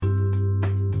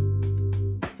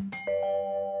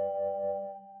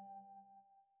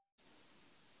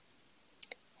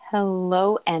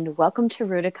Hello and welcome to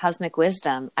Rooted Cosmic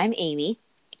Wisdom. I'm Amy.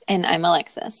 And I'm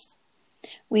Alexis.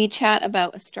 We chat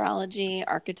about astrology,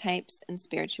 archetypes, and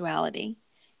spirituality,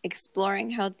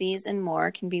 exploring how these and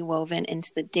more can be woven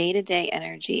into the day-to-day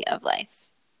energy of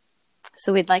life.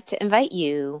 So we'd like to invite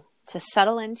you to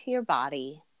settle into your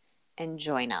body and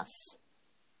join us.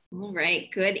 All right,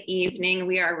 good evening.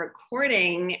 We are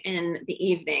recording in the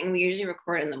evening. We usually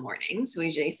record in the morning, so we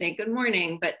usually say good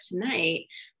morning, but tonight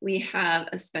we have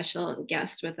a special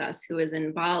guest with us who is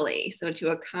in Bali. So to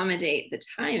accommodate the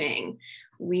timing,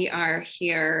 we are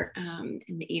here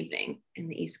in the evening in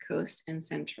the East Coast and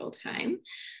Central Time.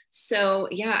 So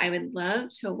yeah, I would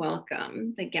love to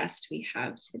welcome the guest we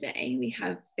have today. We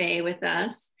have Faye with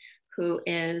us, who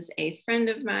is a friend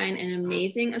of mine, an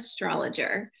amazing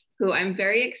astrologer, who I'm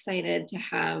very excited to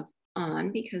have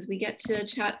on because we get to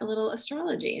chat a little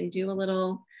astrology and do a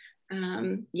little,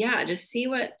 just see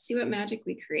what magic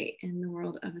we create in the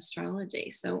world of astrology.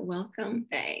 So welcome,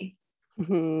 Faye.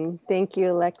 Thank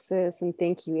you, Alexis, and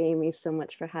thank you, Amy, so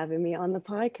much for having me on the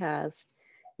podcast.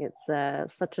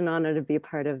 It's such an honor to be a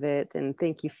part of it, and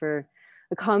thank you for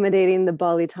accommodating the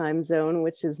Bali time zone,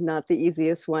 which is not the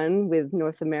easiest one with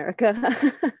North America.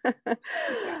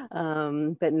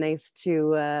 But nice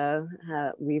to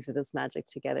weave this magic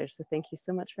together. So thank you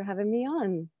so much for having me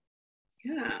on.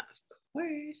 Yeah, of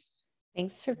course.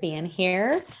 Thanks for being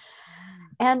here.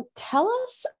 And tell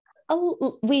us,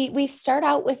 we start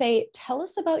out with tell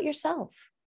us about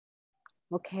yourself.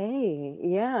 Okay,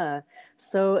 yeah.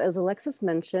 So as Alexis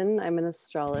mentioned, I'm an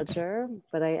astrologer,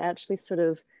 but I actually sort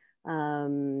of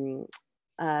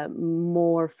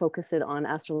more focus it on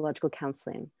astrological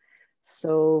counseling.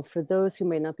 So for those who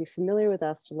may not be familiar with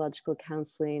astrological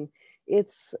counseling,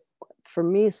 it's for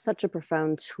me such a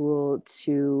profound tool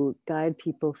to guide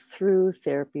people through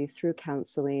therapy, through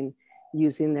counseling,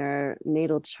 using their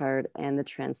natal chart and the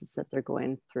transits that they're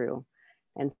going through.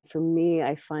 And for me,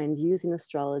 I find using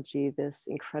astrology this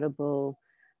incredible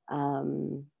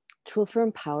tool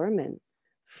for empowerment,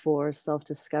 for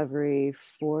self-discovery,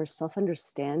 for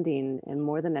self-understanding, and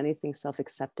more than anything,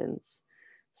 self-acceptance.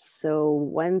 So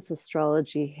once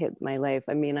astrology hit my life,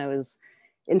 I mean, I was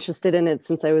interested in it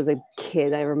since I was a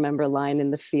kid. I remember lying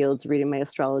in the fields reading my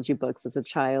astrology books as a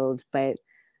child. But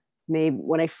maybe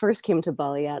when I first came to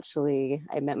Bali, actually,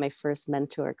 I met my first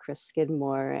mentor, Chris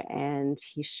Skidmore, and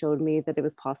he showed me that it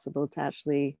was possible to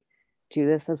actually do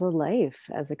this as a life,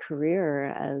 as a career,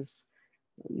 as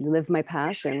live my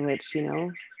passion, which, you know,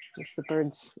 as the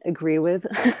birds agree with.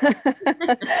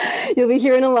 You'll be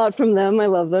hearing a lot from them. I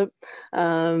love them.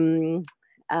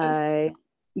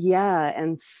 Yeah.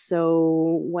 And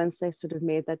so once I sort of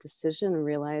made that decision,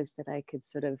 realized that I could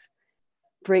sort of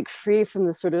break free from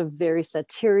the sort of very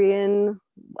Saturnian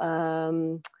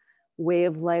way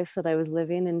of life that I was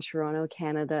living in Toronto,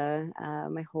 Canada,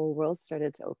 my whole world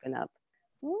started to open up.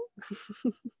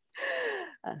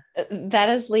 That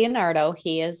is Leonardo.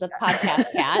 He is a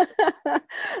podcast cat.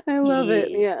 I love it.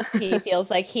 Yeah. He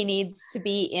feels like he needs to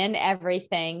be in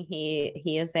everything.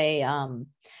 He is a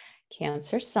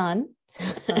Cancer sun.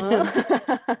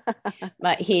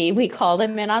 But we called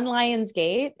him in on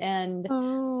Lionsgate, and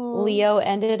Leo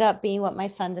ended up being what my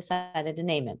son decided to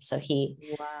name him. So he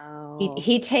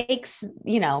takes,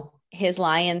 you know, his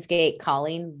Lionsgate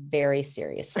calling very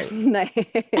seriously. Nice.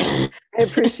 I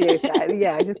appreciate that.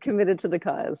 Yeah, he's committed to the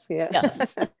cause. Yeah.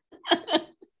 Yes.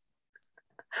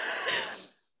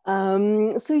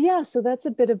 So that's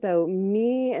a bit about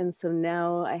me. And so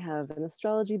now I have an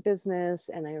astrology business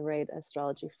and I write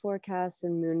astrology forecasts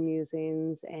and moon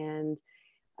musings. And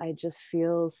I just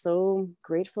feel so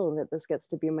grateful that this gets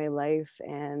to be my life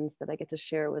and that I get to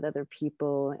share it with other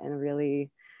people and really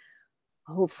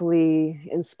hopefully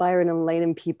inspire and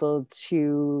enlighten people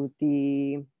to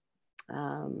the,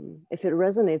 if it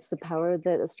resonates, the power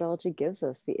that astrology gives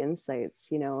us, the insights.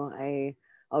 You know, I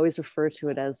always refer to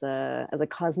it as a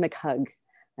cosmic hug.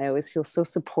 I always feel so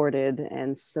supported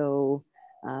and so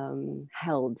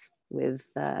held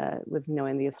with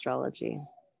knowing the astrology.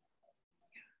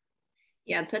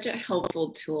 Yeah, it's such a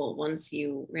helpful tool once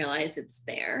you realize it's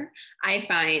there. I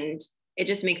find it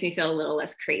just makes me feel a little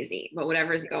less crazy, but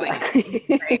whatever's going on,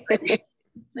 right?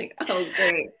 Like, oh,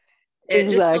 great. It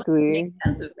exactly. Just makes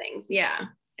sense of things. Yeah,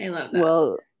 I love that.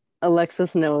 Well,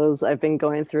 Alexis knows I've been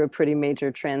going through a pretty major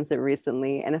transit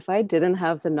recently. And if I didn't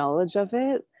have the knowledge of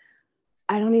it,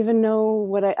 I don't even know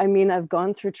what I mean, I've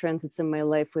gone through transits in my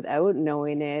life without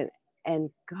knowing it. And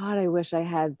God, I wish I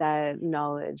had that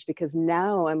knowledge, because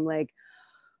now I'm like,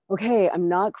 okay, I'm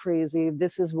not crazy.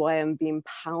 This is why I'm being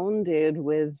pounded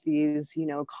with these, you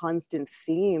know, constant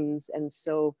themes. And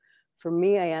so for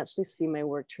me, I actually see my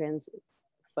work transit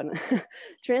fun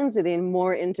transiting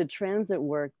more into transit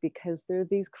work, because there are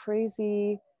these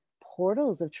crazy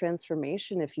portals of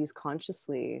transformation if used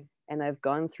consciously. And I've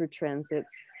gone through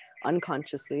transits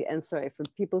unconsciously. And sorry, for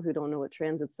people who don't know what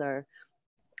transits are,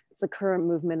 it's the current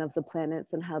movement of the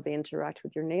planets and how they interact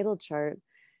with your natal chart.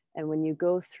 And when you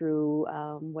go through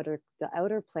what are the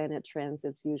outer planet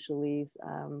transits, usually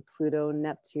Pluto,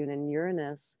 Neptune, and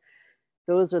Uranus,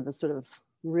 those are the sort of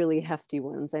really hefty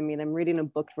ones. I mean, I'm reading a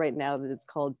book right now that it's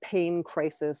called Pain,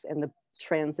 Crisis, and the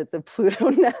Transits of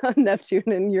Pluto,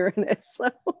 Neptune, and Uranus. So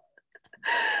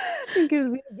it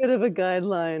gives you a bit of a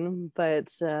guideline. But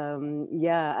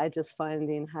yeah, I just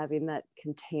finding having that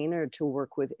container to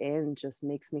work within just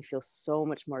makes me feel so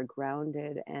much more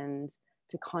grounded, and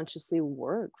to consciously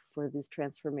work for these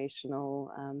transformational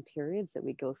periods that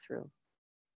we go through.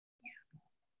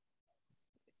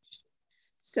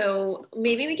 So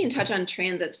maybe we can touch on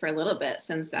transits for a little bit,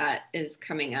 since that is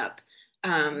coming up.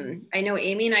 I know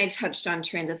Amy and I touched on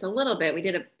transits a little bit. We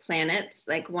did a planets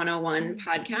like 101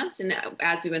 podcast. And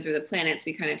as we went through the planets,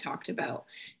 we kind of talked about,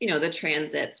 the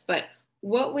transits. But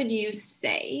what would you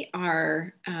say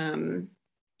are, and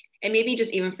maybe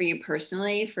just even for you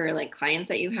personally, for like clients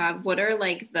that you have, what are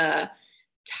like the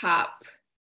top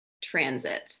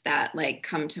transits that like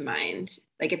come to mind?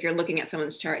 Like if you're looking at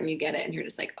someone's chart and you get it and you're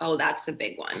just like, oh, that's a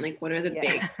big one. Like what are the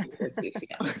big transits you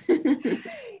feel?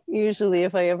 Usually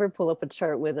if I ever pull up a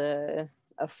chart with a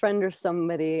friend or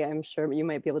somebody, I'm sure you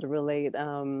might be able to relate,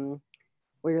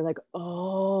 where you're like,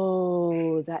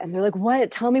 oh, that, and they're like, what?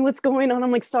 Tell me what's going on.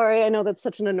 I'm like, sorry, I know that's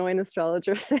such an annoying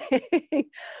astrologer thing,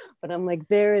 but I'm like,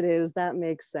 there it is. That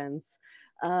makes sense.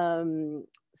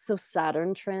 So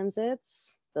Saturn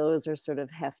transits, those are sort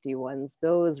of hefty ones.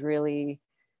 Those really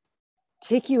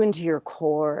take you into your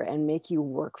core and make you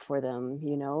work for them,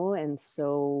 and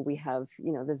so we have,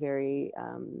 the very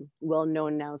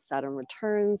well-known now Saturn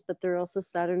returns, but there are also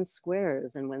Saturn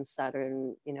squares, and when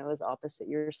Saturn, is opposite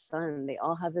your sun, they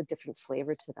all have a different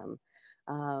flavor to them.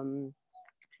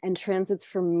 And transits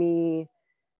for me,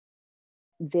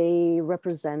 they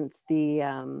represent the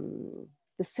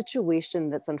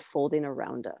situation that's unfolding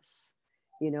around us.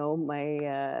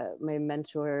 My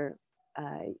mentor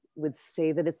would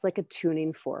say that it's like a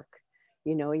tuning fork.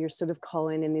 You're sort of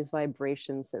calling in these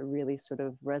vibrations that really sort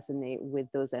of resonate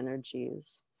with those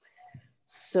energies.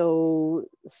 So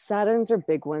Saturns are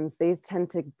big ones. They tend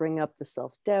to bring up the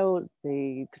self-doubt,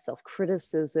 the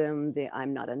self-criticism, the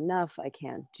I'm not enough, I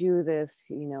can't do this,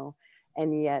 and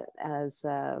yet as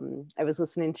I was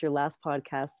listening to your last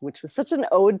podcast, which was such an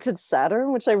ode to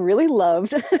Saturn, which I really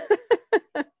loved.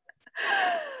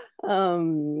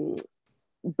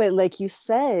 But like you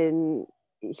said,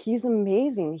 he's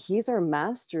amazing. He's our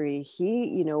mastery.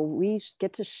 We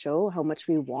get to show how much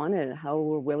we want it, how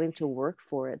we're willing to work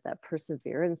for it, that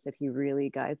perseverance that he really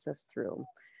guides us through.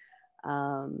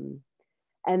 And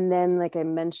then, like I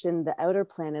mentioned, the outer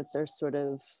planets are sort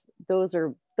of, those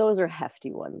are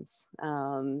hefty ones.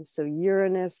 So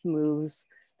Uranus moves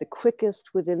the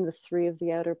quickest within the three of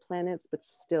the outer planets, but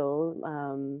still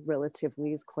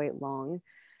relatively is quite long.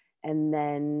 And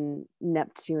then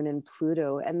Neptune and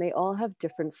Pluto, and they all have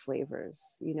different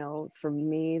flavors. For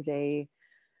me, they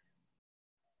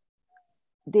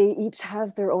each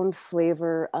have their own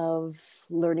flavor of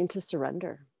learning to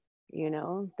surrender.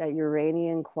 That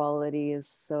Uranian quality is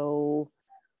so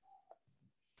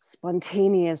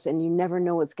spontaneous and you never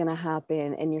know what's going to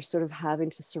happen, and you're sort of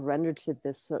having to surrender to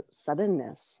this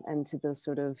suddenness and to those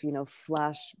sort of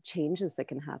flash changes that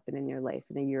can happen in your life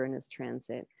in a Uranus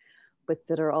transit, but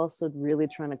that are also really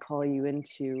trying to call you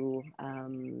into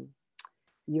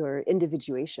your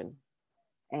individuation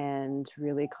and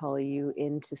really call you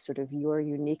into sort of your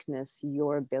uniqueness,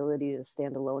 your ability to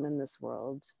stand alone in this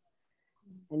world.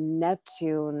 And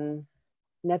Neptune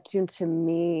to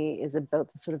me is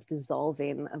about the sort of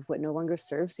dissolving of what no longer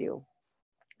serves you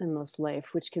in this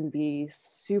life, which can be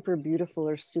super beautiful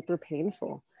or super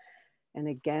painful. And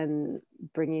again,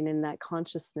 bringing in that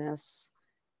consciousness.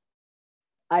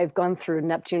 I've gone through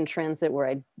Neptune transit where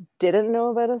I didn't know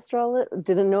about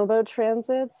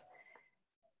transits,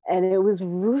 and it was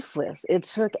ruthless. It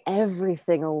took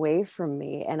everything away from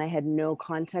me, and I had no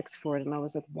context for it. And I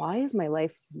was like, why is my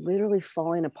life literally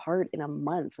falling apart in a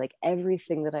month? Like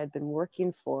everything that I'd been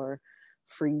working for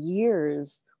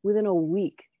years, within a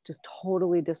week, just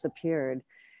totally disappeared.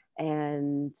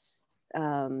 And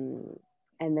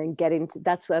then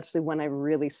that's actually when I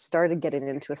really started getting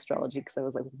into astrology, because I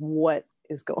was like, what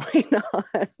is going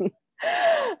on?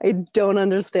 I don't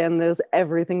understand this.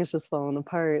 Everything is just falling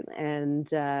apart. And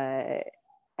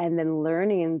then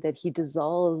learning that he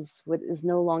dissolves what is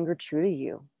no longer true to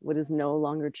you, what is no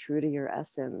longer true to your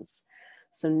essence.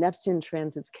 So Neptune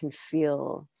transits can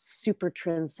feel super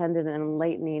transcendent and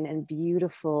enlightening and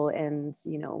beautiful and,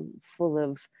 you know, full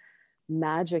of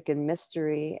magic and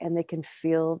mystery. And they can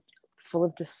feel full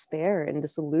of despair and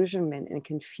disillusionment and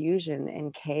confusion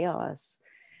and chaos.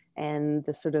 And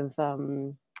the sort of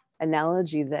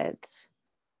analogy that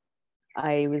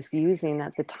I was using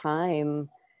at the time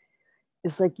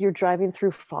is like you're driving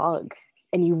through fog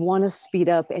and you want to speed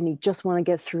up and you just want to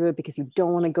get through it because you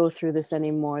don't want to go through this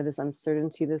anymore, this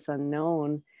uncertainty, this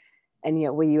unknown. And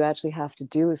yet what you actually have to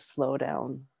do is slow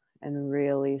down and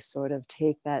really sort of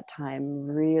take that time,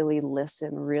 really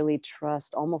listen, really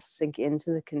trust, almost sink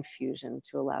into the confusion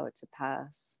to allow it to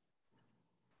pass.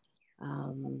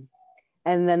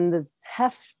 And then the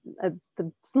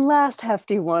last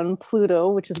hefty one, Pluto,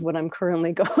 which is what I'm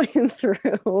currently going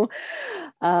through.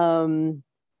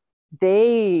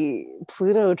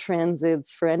 Pluto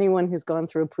transits, for anyone who's gone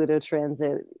through a Pluto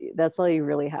transit, that's all you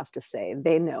really have to say.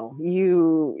 They know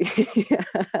you.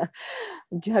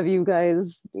 Have you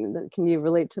guys, can you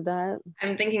relate to that?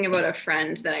 I'm thinking about a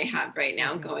friend that I have right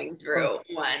now going through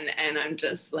one, and I'm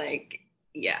just like,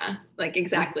 yeah, like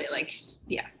exactly, like,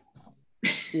 yeah.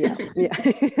 Yeah.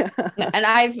 And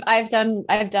I've done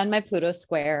my Pluto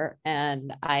square,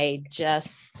 and I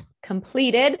just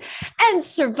completed and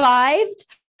survived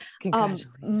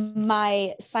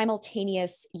my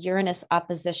simultaneous Uranus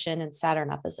opposition and Saturn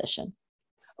opposition.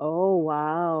 Oh,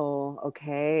 wow.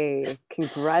 Okay.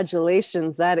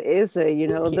 Congratulations. That is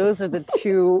those are the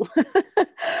two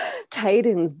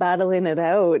titans battling it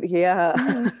out. Yeah.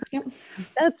 Mm-hmm. Yep.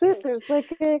 That's it. There's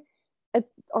like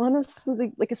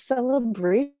honestly, like a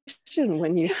celebration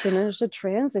when you finish a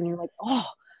trans and you're like, oh,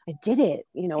 I did it.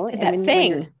 You know,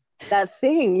 that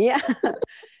thing. Yeah.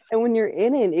 And when you're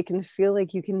in it, it can feel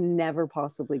like you can never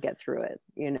possibly get through it.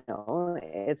 You know,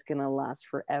 it's going to last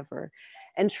forever.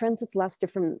 And transits last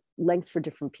different lengths for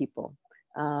different people.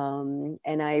 And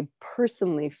I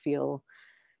personally feel,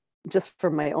 just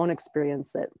from my own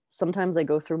experience, that sometimes I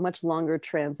go through much longer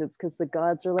transits because the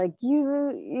gods are like,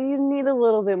 you need a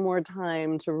little bit more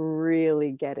time to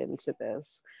really get into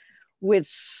this,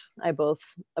 which I both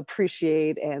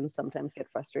appreciate and sometimes get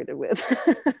frustrated with.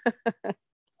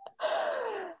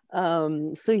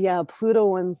 So yeah, Pluto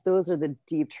ones, those are the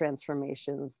deep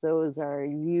transformations. Those are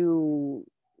you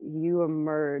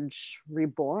emerge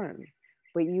reborn,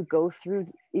 but you go through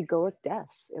egoic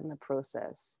deaths in the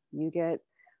process. You get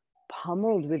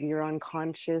pummeled with your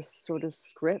unconscious sort of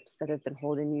scripts that have been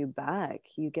holding you back.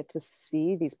 You get to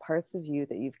see these parts of you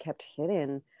that you've kept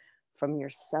hidden from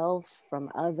yourself, from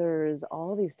others,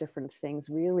 all these different things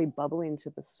really bubbling to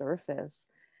the surface.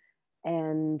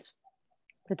 And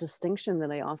the distinction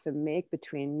that I often make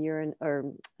between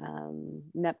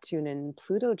Neptune and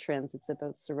Pluto transits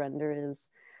about surrender is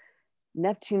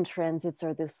Neptune transits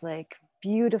are this like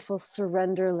beautiful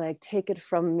surrender, like take it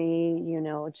from me, you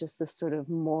know, just this sort of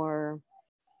more,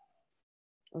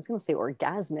 I was going to say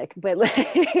orgasmic, but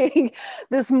like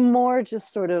this more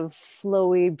just sort of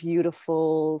flowy,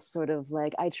 beautiful, sort of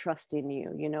like, I trust in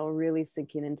you, you know, really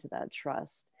sinking into that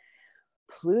trust.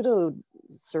 Pluto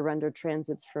surrender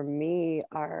transits for me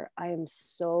are, I am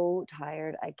so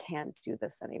tired. I can't do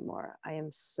this anymore. I am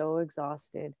so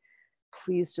exhausted.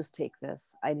 Please just take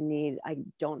this. I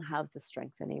don't have the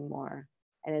strength anymore.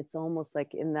 And it's almost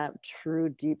like in that true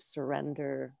deep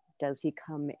surrender, does he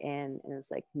come in and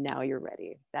it's like, now you're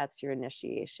ready. That's your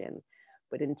initiation.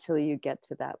 But until you get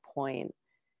to that point,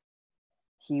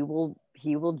 he will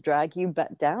drag you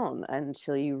back down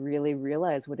until you really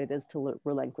realize what it is to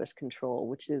relinquish control,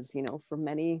 which is, you know, for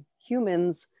many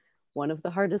humans, one of the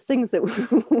hardest things that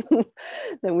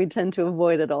that we tend to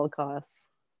avoid at all costs.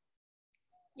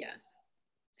 Yeah.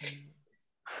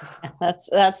 That's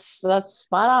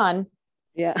spot on.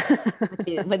 Yeah.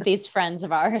 with these friends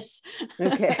of ours.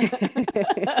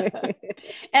 Okay.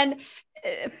 And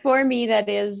for me, that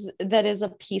is a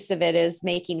piece of it, is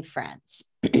making friends.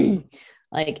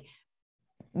 Like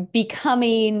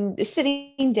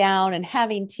sitting down and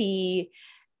having tea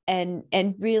and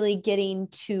really getting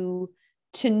to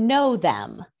know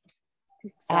them.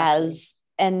 Exactly.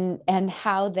 and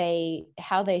how they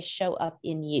show up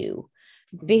in you,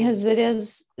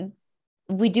 because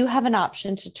we do have an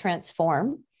option to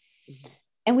transform,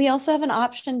 and we also have an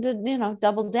option to, you know,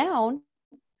 double down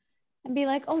and be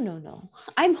like, oh no,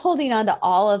 I'm holding on to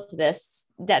all of this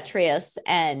detritus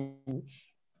and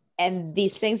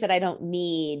these things that I don't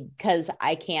need because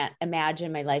I can't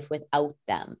imagine my life without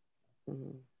them.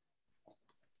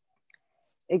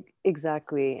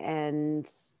 Exactly. And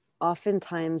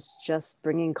oftentimes just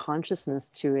bringing consciousness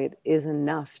to it is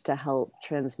enough to help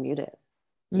transmute it.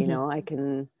 You know, I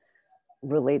can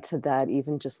relate to that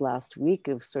even just last week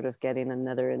of sort of getting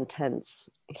another intense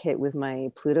hit with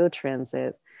my Pluto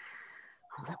transit.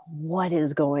 I was like, what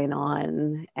is going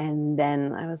on? And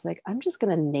then I was like, I'm just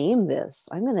going to name this.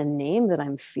 I'm going to name that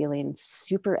I'm feeling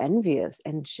super envious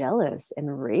and jealous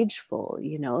and rageful,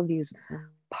 you know, these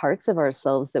parts of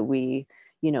ourselves that we,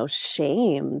 you know,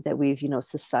 shame, that we've, you know,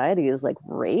 society is like,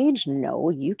 rage. No,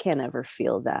 you can't ever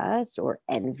feel that. Or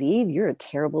envy. You're a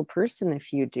terrible person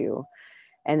if you do.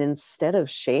 And instead of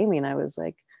shaming, I was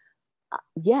like,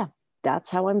 yeah,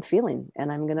 that's how I'm feeling.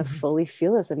 And I'm going to fully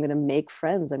feel this. I'm going to make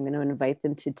friends. I'm going to invite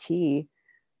them to tea.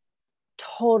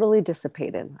 Totally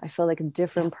dissipated. I feel like a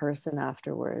different person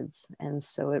afterwards. And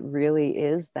so it really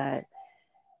is that,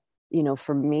 you know,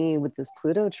 for me with this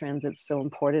Pluto transit, it's so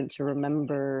important to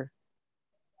remember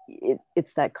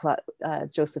it's that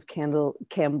Joseph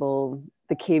Campbell,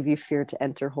 the cave you fear to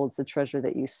enter holds the treasure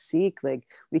that you seek. Like,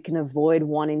 we can avoid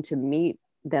wanting to meet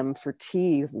them for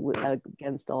tea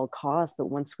against all costs, but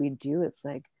once we do, it's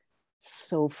like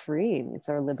so freeing. It's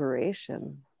our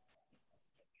liberation.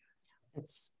 It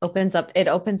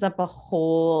opens up a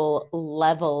whole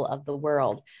level of the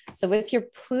world. So with your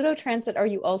Pluto transit, are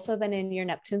you also then in your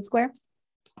Neptune square?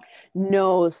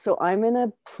 No, so I'm in a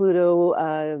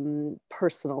Pluto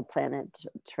personal planet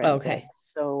transit. Okay.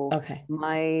 So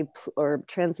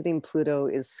transiting Pluto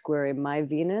is squaring my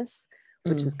Venus,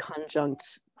 which is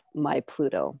conjunct my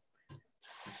Pluto.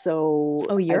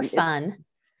 So you're fun.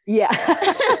 Yeah.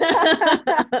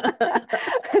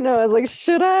 I know. I was like,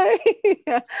 should I?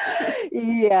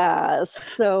 Yeah.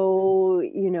 So,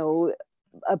 you know,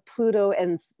 a Pluto,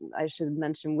 and I should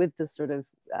mention with the sort of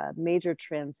major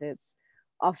transits,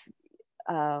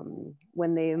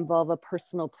 when they involve a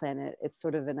personal planet, it's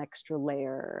sort of an extra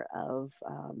layer of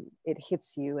it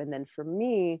hits you. And then for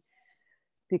me,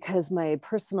 because my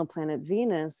personal planet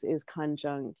Venus is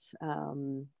conjunct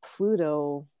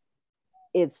Pluto,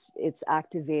 it's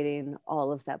activating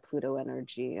all of that Pluto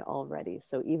energy already.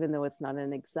 So even though it's not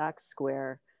an exact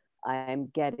square,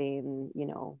 I'm getting, you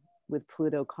know, with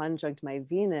Pluto conjunct my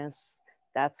Venus,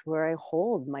 that's where I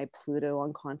hold my Pluto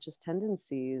unconscious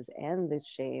tendencies and the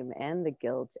shame and the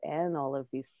guilt and all of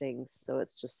these things. So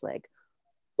it's just like,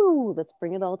 ooh, let's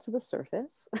bring it all to the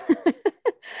surface.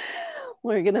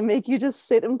 We're going to make you just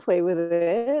sit and play with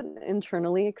it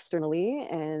internally, externally.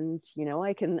 And, you know,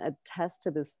 I can attest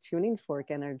to this tuning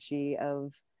fork energy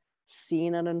of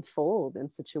seeing it unfold in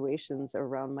situations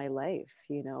around my life,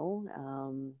 you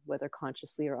know, whether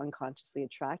consciously or unconsciously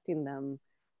attracting them.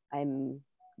 I'm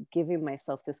giving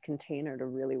myself this container to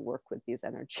really work with these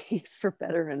energies for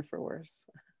better and for worse.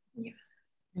 Yeah.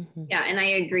 Yeah. And I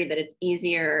agree that it's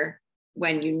easier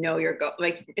when you know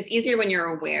it's easier when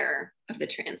you're aware of the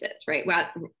transits, right? Well,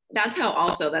 that's how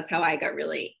I got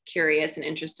really curious and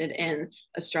interested in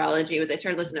astrology. Was I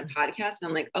started listening to podcasts and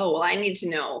I'm like, oh, well, I need to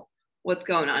know what's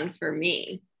going on for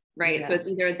me. Right. Yeah. So it's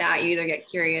either that you either get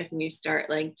curious and you start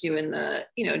like doing the,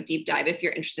 you know, deep dive if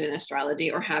you're interested in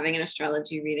astrology or having an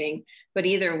astrology reading. But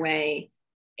either way,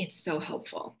 it's so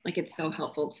helpful. Like, it's so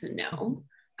helpful to know.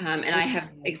 And I've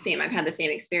had the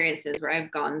same experiences where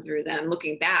I've gone through them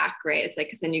looking back, right? It's like,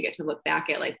 because then you get to look back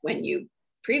at like when you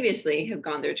previously have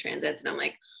gone through transits and I'm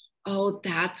like, oh,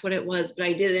 that's what it was, but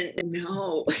I didn't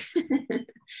know.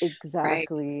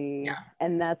 Exactly. Right? Yeah.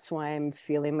 And that's why I'm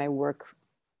feeling my work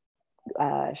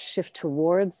shift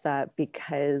towards that,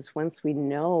 because once we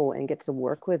know and get to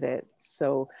work with it,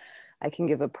 so I can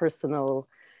give a personal,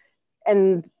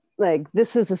 and like,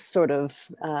 this is a sort of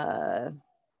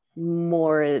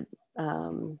more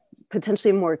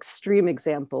potentially more extreme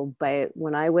example, but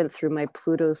when I went through my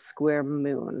Pluto square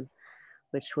moon,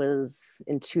 which was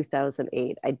in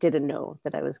 2008, I didn't know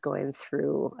that I was going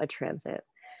through a transit.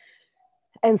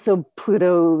 And so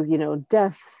Pluto, you know,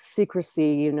 death,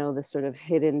 secrecy, you know, the sort of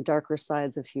hidden darker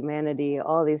sides of humanity,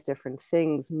 all these different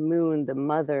things, moon, the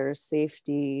mother,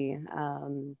 safety.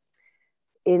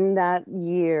 In that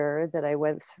year that I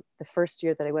went, the first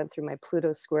year that I went through my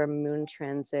Pluto square moon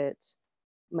transit,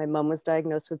 my mom was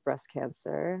diagnosed with breast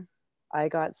cancer. I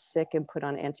got sick and put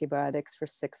on antibiotics for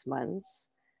 6 months.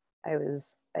 I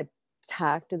was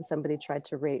attacked and somebody tried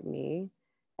to rape me.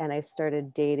 And I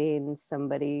started dating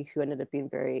somebody who ended up being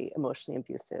very emotionally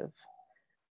abusive.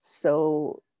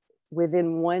 So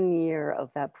within 1 year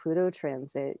of that Pluto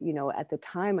transit, you know, at the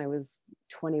time I was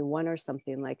 21 or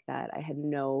something like that. I had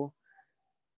no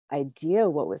idea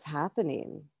what was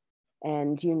happening.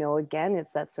 And, you know, again,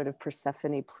 it's that sort of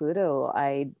Persephone Pluto.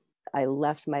 I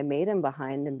left my maiden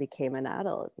behind and became an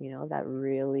adult, you know, that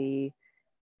really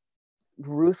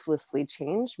ruthlessly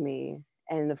changed me.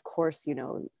 And of course, you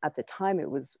know, at the time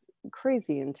it was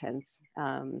crazy intense.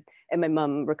 And my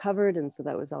mom recovered, and so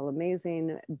that was all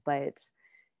amazing. But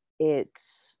it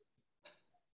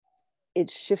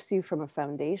shifts you from a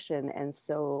foundation. And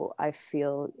so I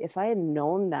feel if I had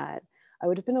known that, I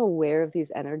would have been aware of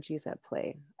these energies at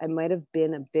play. I might have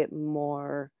been a bit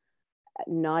more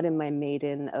not in my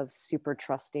maiden of super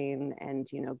trusting and,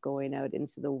 going out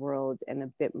into the world, and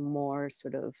a bit more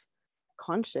sort of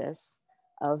conscious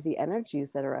of the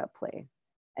energies that are at play.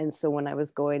 And so when I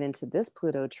was going into this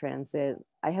Pluto transit,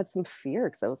 I had some fear,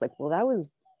 because I was like, well, that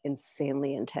was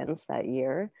insanely intense that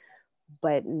year.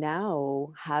 But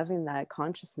now having that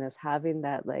consciousness, having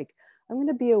that, like, I'm going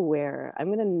to be aware, I'm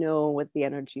going to know what the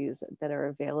energies that are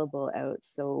available out.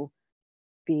 So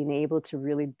being able to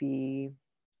really be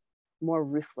more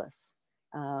ruthless,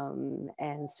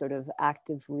 and sort of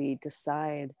actively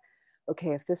decide,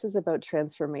 okay, if this is about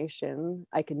transformation,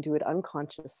 I can do it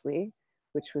unconsciously,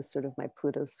 which was sort of my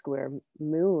Pluto square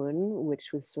moon,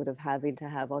 which was sort of having to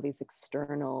have all these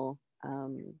external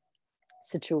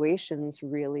situations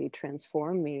really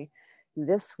transform me.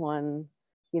 This one,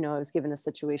 I was given a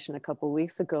situation a couple of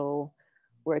weeks ago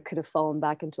where I could have fallen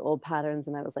back into old patterns,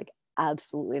 and I was like,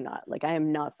 absolutely not. Like, I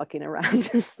am not fucking around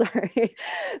this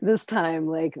time.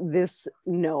 Like, this,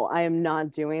 no, I am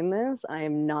not doing this. I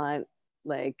am not,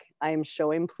 like, I am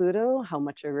showing Pluto how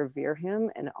much I revere him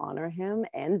and honor him,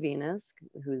 and Venus,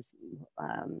 who's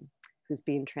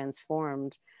being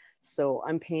transformed. So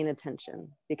I'm paying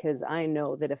attention, because I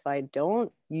know that if I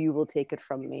don't, you will take it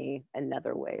from me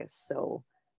another way. So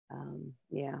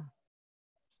yeah.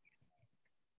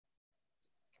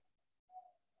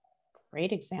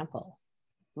 Great example.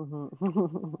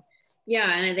 Mm-hmm.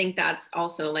 Yeah. And I think that's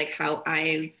also like how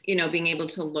I've, being able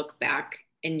to look back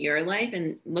in your life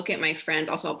and look at my friends.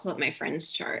 Also, I'll pull up my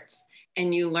friends' charts,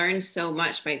 and you learn so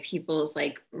much by people's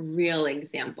like real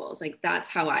examples. Like, that's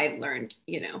how I've learned,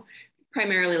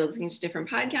 primarily listening to different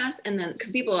podcasts. And then,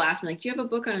 because people will ask me, like, do you have a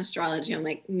book on astrology? I'm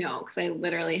like, no, because I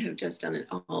literally have just done it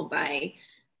all by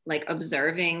like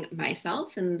observing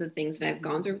myself and the things that I've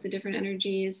gone through with the different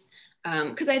energies.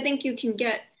 Because I think you can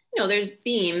get, there's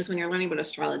themes when you're learning about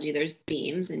astrology, there's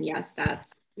themes, and yes,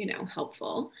 that's,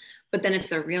 helpful, but then it's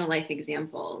the real life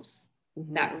examples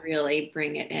that really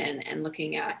bring it in, and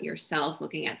looking at yourself,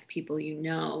 looking at the people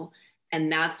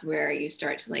and that's where you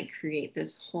start to like create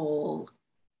this whole,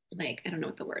 like, I don't know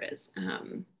what the word is,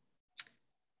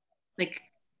 like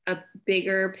a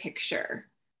bigger picture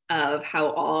of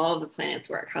how all the planets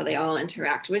work, how they all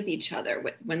interact with each other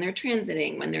when they're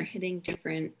transiting, when they're hitting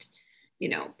different,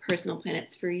 personal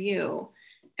planets for you.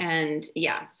 And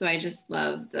yeah, so I just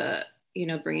love the,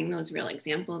 bringing those real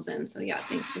examples in. So yeah,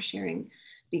 thanks for sharing,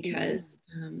 because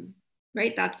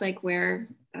right, that's where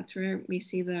we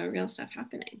see the real stuff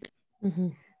happening. Mm-hmm.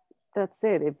 That's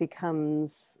it. It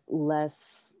becomes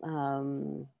less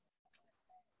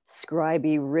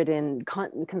scribey, written,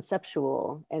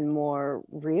 conceptual, and more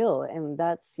real. And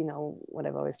that's, what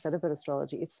I've always said about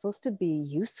astrology. It's supposed to be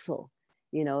useful.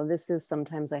 This is,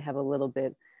 sometimes I have a little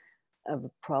bit of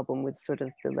a problem with sort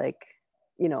of the, like,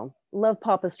 love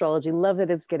pop astrology, love that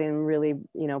it's getting really,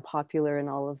 popular and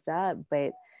all of that.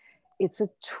 But it's a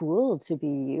tool to be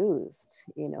used,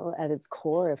 at its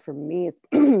core. For me, it's,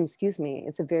 excuse me,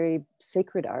 it's a very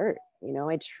sacred art.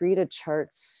 I treat a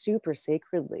chart super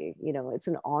sacredly. It's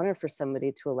an honor for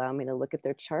somebody to allow me to look at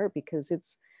their chart, because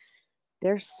it's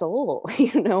their soul,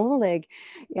 like,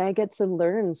 yeah, I get to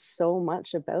learn so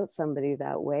much about somebody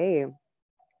that way.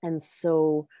 And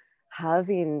so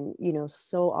having,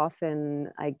 so often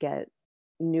I get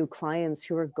new clients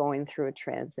who are going through a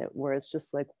transit where it's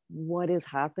just like, what is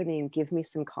happening? Give me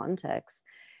some context.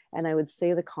 And I would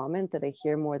say the comment that I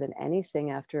hear more than anything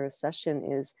after a session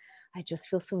is, I just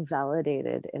feel so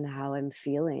validated in how I'm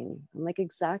feeling. I'm like,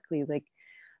 exactly. Like,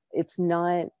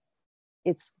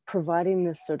 it's providing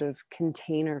this sort of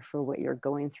container for what you're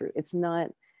going through. It's not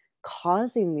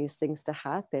causing these things to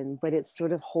happen, but it's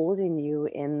sort of holding you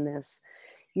in this,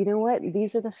 you know what,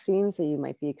 these are the themes that you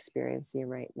might be experiencing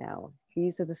right now.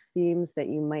 These are the themes that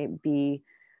you might be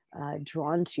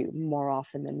drawn to more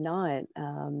often than not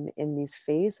in these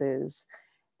phases.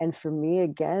 And for me,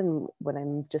 again, what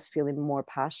I'm just feeling more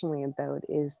passionately about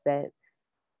is that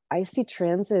I see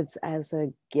transits as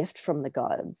a gift from the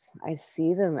gods. I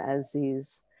see them as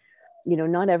these,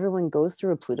 not everyone goes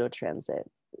through a Pluto transit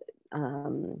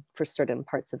for certain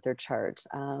parts of their chart.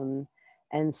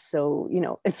 And so,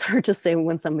 it's hard to say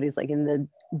when somebody's like in the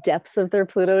depths of their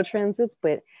Pluto transits,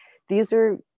 but these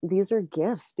are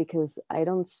gifts, because I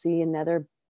don't see another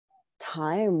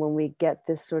time when we get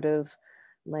this sort of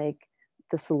like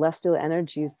the celestial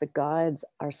energies, the gods,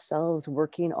 ourselves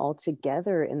working all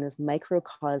together in this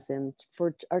microcosm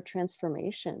for our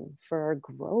transformation, for our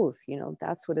growth. You know,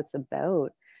 that's what it's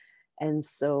about. And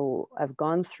so I've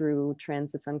gone through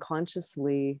transits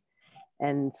unconsciously.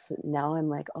 And so now I'm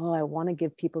like, oh, I want to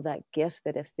give people that gift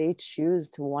that if they choose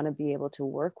to want to be able to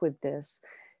work with this,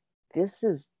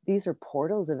 these are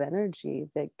portals of energy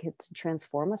that get to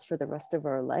transform us for the rest of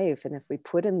our life. And if we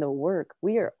put in the work,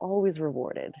 we are always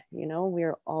rewarded. You know, we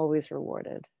are always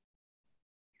rewarded.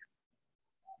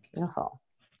 Beautiful.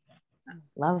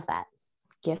 Love that.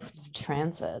 Gift of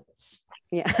transits.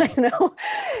 Yeah, I know.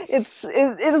 It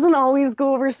doesn't always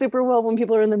go over super well when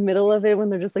people are in the middle of it, when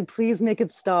they're just like, please make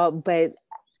it stop. But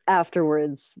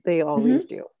afterwards, they always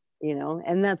do, you know,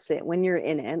 and that's it. When you're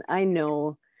in it, I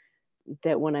know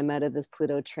that when I'm out of this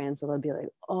Pluto transit, I'll be like,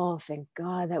 oh, thank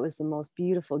God, that was the most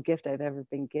beautiful gift I've ever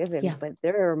been given. Yeah. But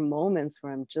there are moments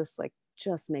where I'm just like,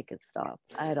 just make it stop.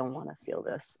 I don't want to feel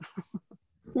this.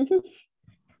 I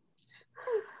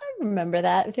remember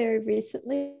that very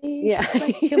recently. Yeah.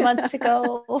 Like 2 months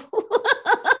ago.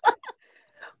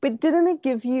 But didn't it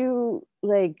give you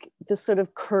like this sort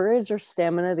of courage or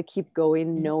stamina to keep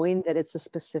going, knowing that it's a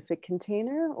specific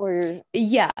container? Or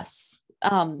yes.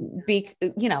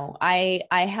 You know, I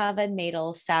have a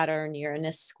natal Saturn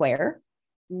Uranus square.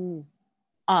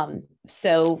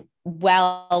 So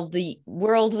while the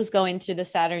world was going through the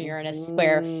Saturn Uranus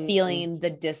square, feeling the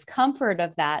discomfort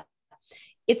of that,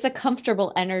 it's a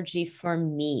comfortable energy for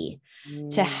me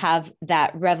to have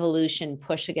that revolution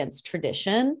push against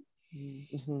tradition.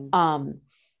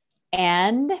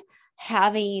 And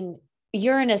having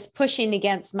Uranus pushing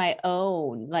against my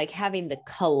own, like having the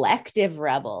collective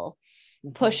rebel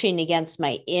pushing against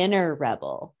my inner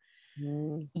rebel.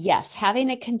 Yes, having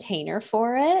a container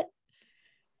for it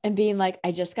and being like,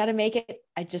 I just got to make it.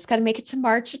 I just got to make it to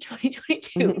March of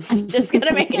 2022. I just got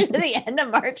to make it to the end of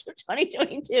March of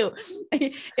 2022.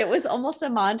 It was almost a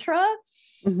mantra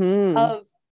of,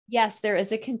 yes, there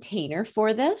is a container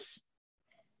for this.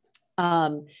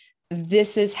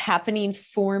 This is happening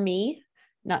for me,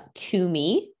 not to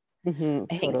me. I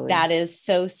think that is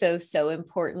so, so, so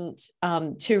important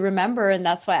to remember. And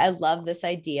that's why I love this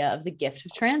idea of the gift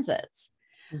of transits.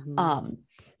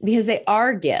 Because they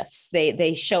are gifts.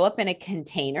 They show up in a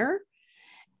container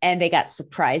and they got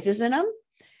surprises in them.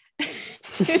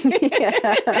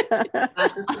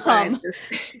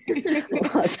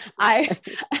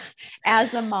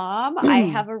 As a mom, I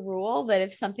have a rule that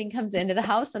if something comes into the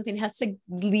house, something has to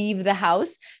leave the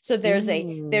house. So there's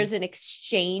an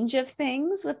exchange of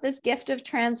things with this gift of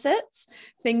transits.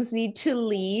 Things need to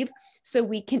leave so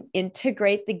we can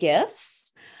integrate the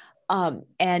gifts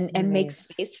and make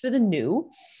space for the new.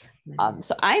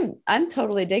 So I'm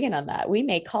totally digging on that. We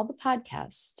may call the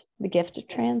podcast The Gift of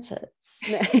Transits.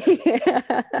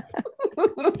 A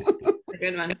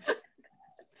good one.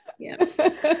 Yeah.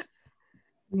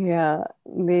 Yeah.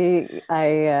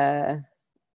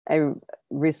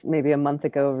 Maybe a month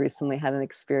ago recently had an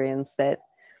experience that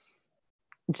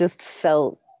just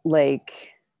felt like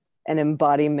an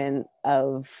embodiment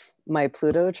of my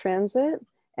Pluto transit.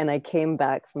 And I came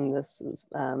back from this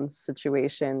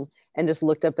situation and just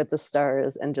looked up at the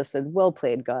stars and just said, well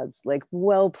played, gods, like,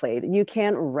 well played. You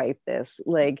can't write this.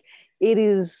 Like,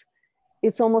 it's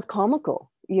almost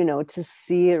comical, you know, to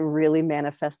see it really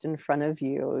manifest in front of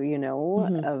you, you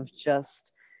know, of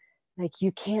just like,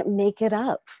 you can't make it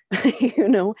up, you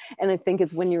know? And I think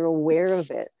it's when you're aware of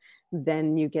it,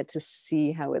 then you get to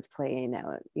see how it's playing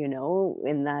out, you know,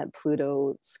 in that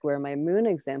Pluto square my moon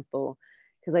example,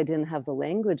 because I didn't have the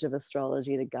language of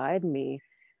astrology to guide me.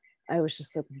 I was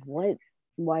just like,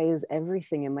 why is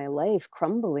everything in my life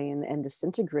crumbling and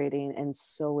disintegrating and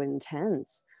so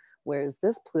intense? Whereas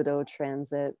this Pluto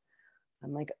transit,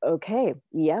 I'm like, okay,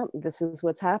 yeah, this is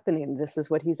what's happening. This is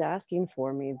what he's asking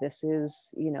for me. This is,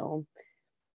 you know,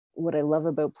 what I love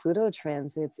about Pluto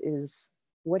transits is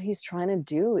what he's trying to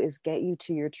do is get you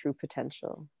to your true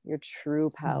potential, your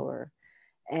true power.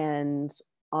 And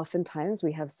oftentimes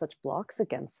we have such blocks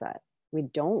against that. We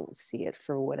don't see it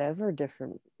for whatever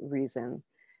different reason.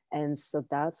 And so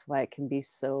that's why it can be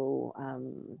so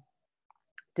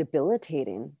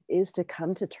debilitating, is to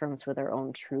come to terms with our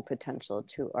own true potential,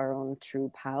 to our own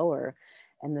true power,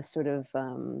 and the sort of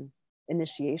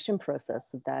initiation process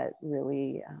that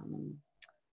really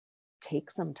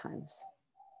takes sometimes.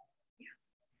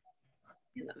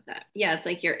 I love that. Yeah, it's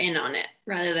like you're in on it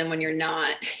rather than when you're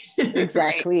not.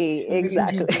 Exactly. Right?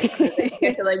 Exactly. You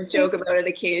get to like joke about it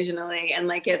occasionally, and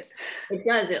like it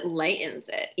lightens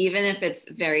it, even if it's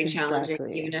very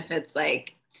challenging, even if it's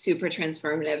like super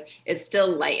transformative, it still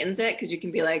lightens it because you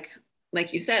can be like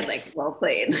you said, like, well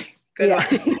played, like, Good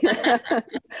one.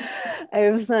 I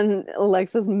have sent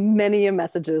Alexis many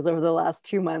messages over the last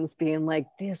 2 months being like,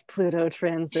 this Pluto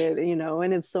transit,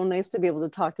 and it's so nice to be able to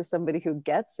talk to somebody who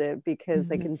gets it,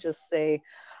 because I can just say,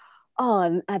 oh,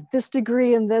 and at this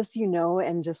degree in this,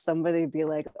 and just somebody be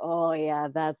like, oh yeah,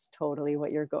 that's totally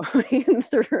what you're going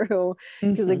through.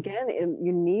 Because again,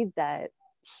 you need that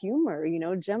humor,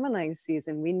 Gemini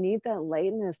season, we need that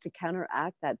lightness to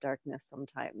counteract that darkness.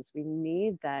 Sometimes we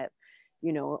need that,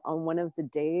 on one of the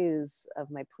days of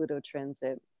my Pluto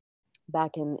transit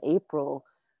back in April,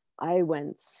 I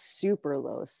went super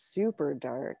low, super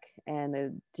dark, and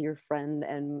a dear friend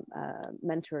and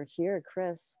mentor here,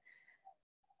 Chris,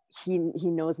 he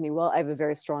knows me well. I have a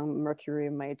very strong Mercury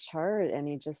in my chart, and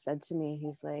he just said to me,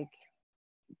 he's like,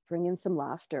 bring in some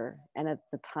laughter. And at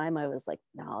the time I was like,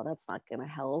 no, that's not gonna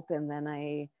help. And then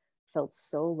I felt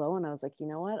so low, and I was like, you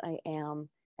know what, I am.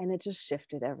 And it just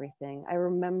shifted everything. I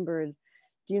remembered,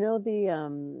 do you know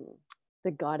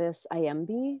the goddess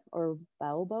Iambi or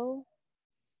Baobo?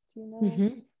 Do you know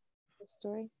the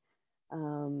story?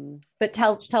 But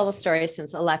tell the story,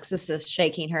 since Alexis is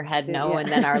shaking her head no, and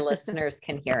then our listeners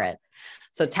can hear it.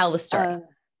 So tell the story.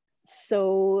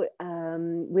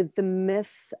 With the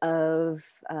myth of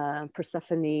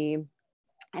Persephone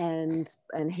and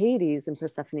Hades, and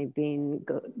Persephone being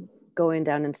going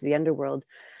down into the underworld,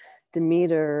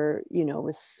 Demeter,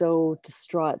 was so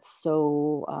distraught,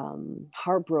 so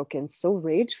heartbroken, so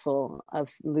rageful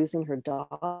of losing her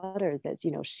daughter that,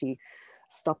 she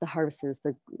stopped the harvests,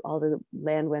 all the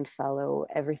land went fallow,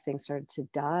 everything started to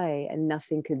die, and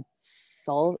nothing could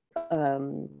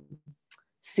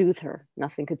soothe her,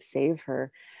 nothing could save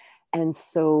her. And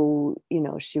so,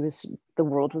 the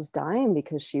world was dying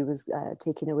because she was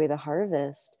taking away the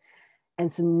harvest.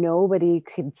 And so nobody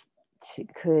could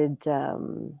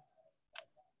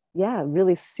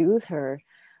really soothe her,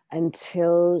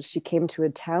 until she came to a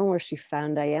town where she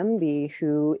found Iambi,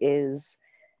 who is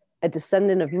a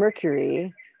descendant of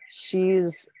Mercury.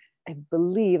 She's, I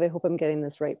hope I'm getting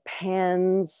this right,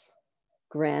 Pan's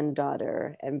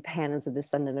granddaughter, and Pan is a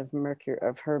descendant of Mercury,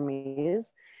 of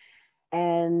Hermes.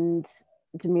 And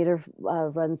Demeter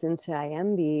runs into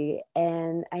Iambi,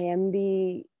 and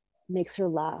Iambi makes her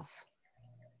laugh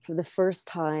for the first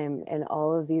time in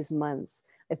all of these months.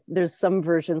 There's some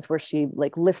versions where she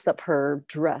lifts up her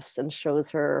dress and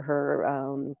shows her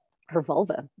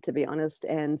vulva, to be honest,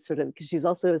 and sort of, because she's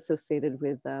also associated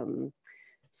with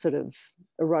sort of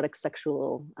erotic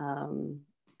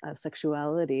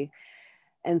sexuality.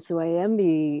 And so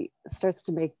Iambi starts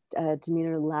to make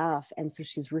Demeter laugh, and so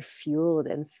she's refueled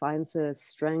and finds the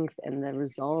strength and the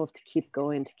resolve to keep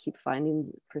going, to keep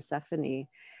finding Persephone.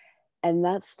 And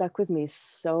that stuck with me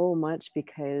so much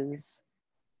because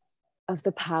of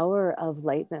the power of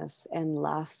lightness and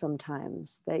laugh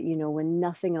sometimes, that, when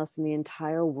nothing else in the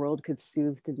entire world could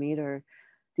soothe Demeter,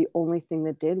 the only thing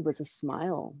that did was a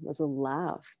smile, was a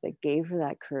laugh that gave her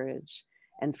that courage.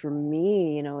 And for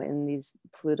me, in these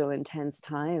Pluto intense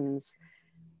times,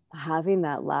 having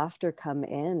that laughter come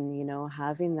in,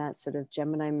 having that sort of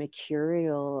Gemini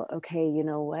mercurial, okay, you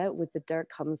know what, with the dark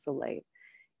comes the light,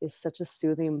 is such a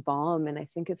soothing balm. And I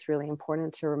think it's really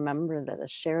important to remember that a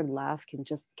shared laugh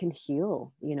can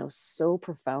heal, so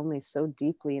profoundly, so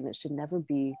deeply, and it should never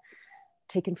be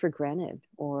taken for granted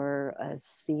or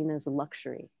seen as a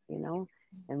luxury,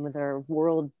 And with our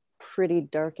world pretty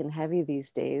dark and heavy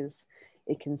these days,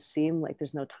 it can seem like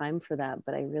there's no time for that.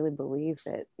 But I really believe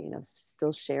that,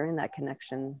 still sharing that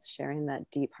connection, sharing that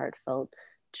deep, heartfelt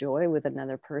joy with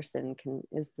another person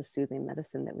is the soothing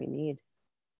medicine that we need.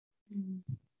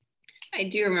 I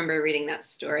do remember reading that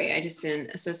story. I just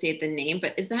didn't associate the name,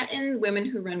 but is that in Women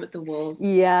Who Run with the Wolves?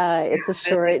 Yeah, it's a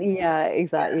short. Yeah,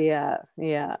 exactly. Yeah.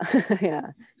 Yeah.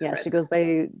 She goes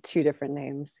by 2 different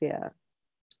names. Yeah.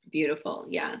 Beautiful.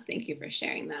 Yeah. Thank you for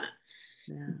sharing that.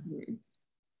 Yeah.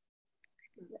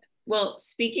 Well,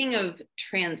 speaking of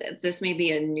transits, this may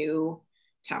be a new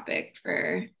topic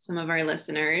for some of our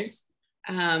listeners.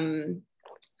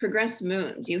 Progressed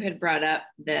moons, you had brought up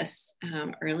this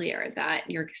earlier, that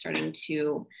you're starting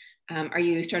to, are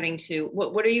you starting to,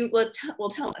 what are you, well,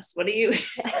 tell us, what are you?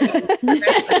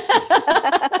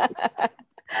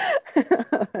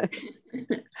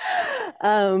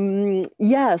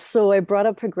 So I brought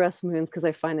up progressed moons because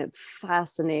I find it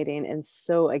fascinating and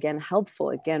so, again,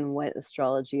 helpful. Again, what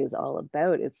astrology is all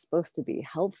about. It's supposed to be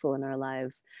helpful in our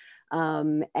lives.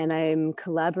 And I'm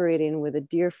collaborating with a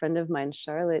dear friend of mine,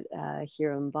 Charlotte,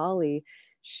 here in Bali.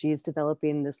 She's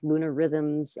developing this Lunar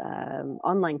Rhythms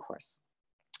online course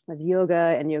of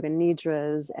yoga and yoga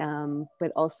nidras,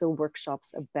 but also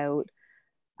workshops about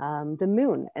the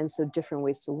moon. And so different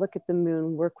ways to look at the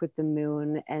moon, work with the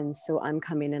moon. And so I'm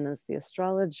coming in as the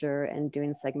astrologer and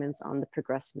doing segments on the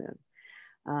progressed moon.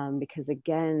 Because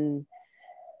again,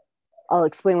 I'll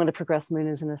explain what a progressed moon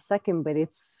is in a second, but it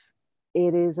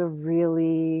is a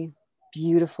really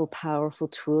beautiful, powerful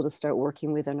tool to start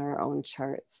working within our own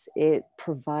charts. It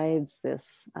provides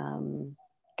this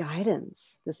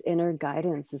guidance, this inner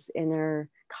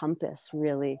compass,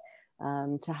 really,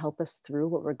 to help us through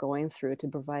what we're going through, to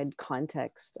provide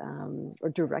context or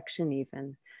direction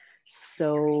even.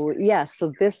 So yeah,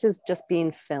 so this is just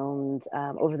being filmed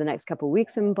over the next couple of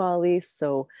weeks in Bali.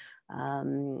 So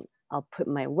I'll put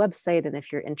my website, and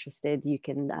if you're interested, you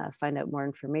can find out more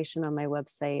information on my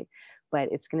website.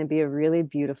 But it's going to be a really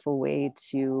beautiful way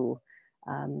to,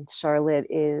 Charlotte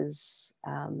is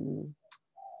a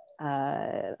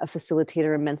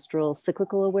facilitator of menstrual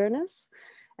cyclical awareness,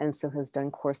 and so has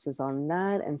done courses on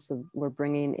that. And so we're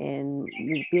bringing in,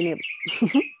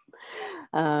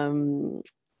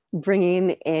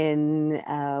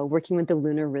 working with the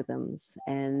lunar rhythms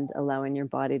and allowing your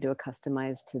body to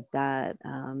accustomize to that.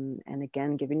 And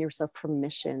again, giving yourself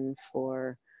permission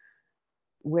for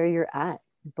where you're at,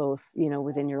 both,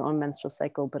 within your own menstrual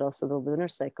cycle, but also the lunar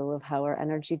cycle of how our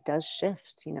energy does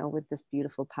shift, with this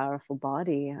beautiful, powerful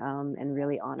body, and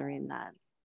really honoring that.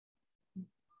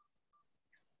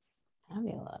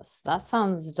 Fabulous. That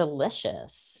sounds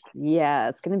delicious. Yeah,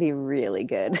 it's going to be really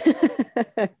good.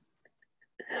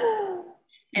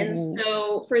 And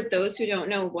so for those who don't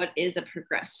know, what is a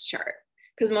progressed chart?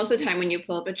 Because most of the time when you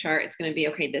pull up a chart, it's going to be,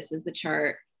 okay, this is the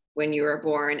chart when you were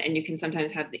born, and you can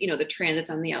sometimes have the transits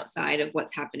on the outside of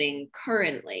what's happening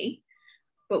currently.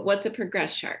 But what's a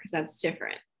progressed chart? Because that's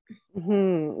different.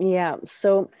 Yeah.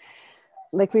 So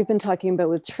like we've been talking about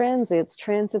with transits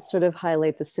sort of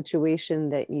highlight the situation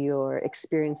that you're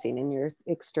experiencing in your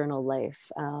external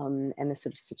life, and the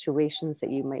sort of situations that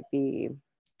you might be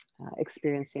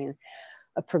experiencing.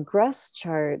 A progressed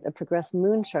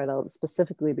moon chart I'll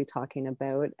specifically be talking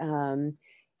about,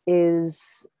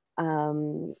 is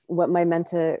what my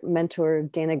mentor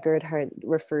Dana Gerhardt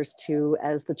refers to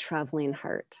as the traveling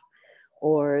heart,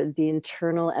 or the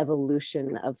internal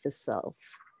evolution of the self.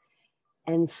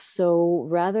 And so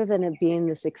rather than it being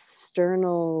this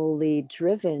externally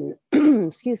driven,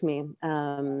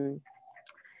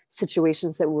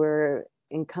 situations that we're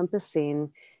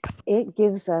encompassing, it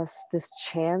gives us this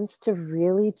chance to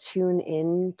really tune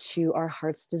in to our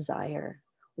heart's desire,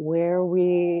 where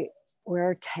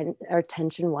our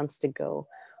attention wants to go,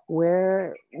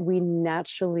 where we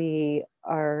naturally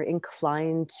are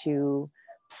inclined to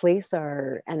place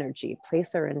our energy,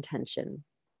 place our intention.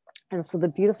 And so the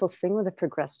beautiful thing with a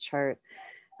progressed chart,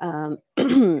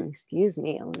 excuse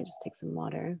me, let me just take some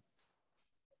water.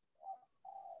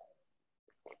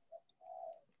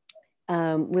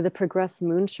 With a progressed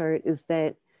moon chart is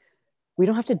that we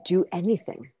don't have to do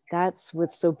anything. That's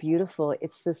what's so beautiful.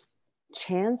 It's this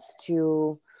chance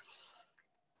to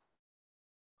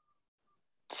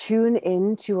tune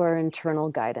into our internal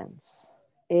guidance.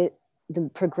 The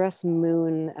progressed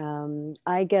moon,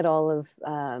 I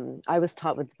was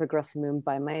taught with the progressed moon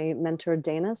by my mentor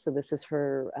Dana. So this is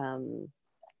her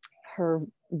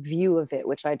view of it,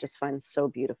 which I just find so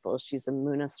beautiful. She's a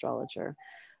moon astrologer.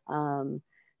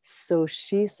 So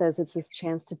she says it's this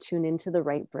chance to tune into the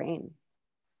right brain.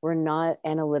 We're not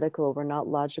analytical, we're not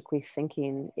logically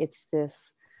thinking. It's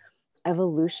this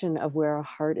evolution of where our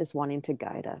heart is wanting to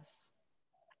guide us.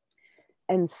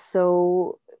 And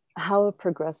so how a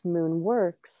progressed moon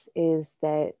works is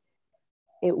that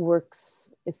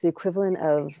it's the equivalent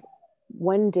of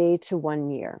 1 day to 1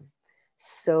 year.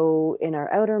 So in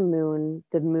our outer moon,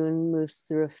 the moon moves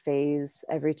through a phase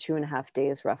every 2.5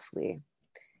 days, roughly.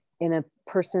 In a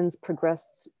person's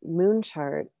progressed moon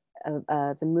chart,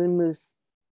 the moon moves,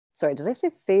 sorry, did I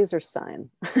say phase or sign?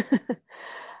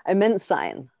 I meant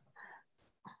sign.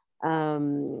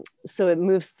 So it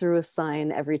moves through a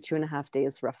sign every 2.5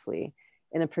 days, roughly.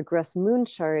 In a progressed moon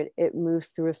chart, it moves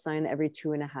through a sign every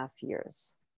 2.5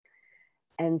 years.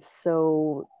 And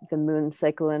so the moon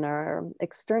cycle in our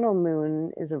external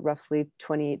moon is a roughly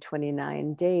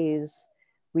 28-29 days.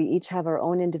 We each have our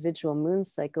own individual moon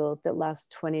cycle that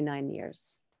lasts 29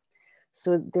 years.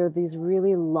 So there are these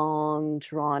really long,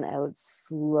 drawn out,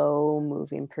 slow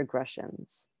moving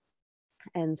progressions.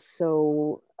 And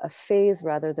so a phase,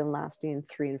 rather than lasting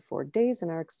 3 and 4 days in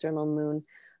our external moon,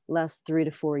 lasts 3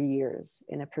 to 4 years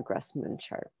in a progressed moon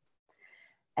chart.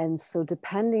 And so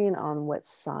depending on what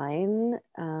sign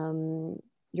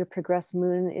your progressed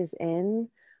moon is in,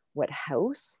 what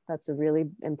house, that's a really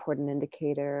important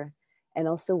indicator, and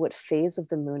also what phase of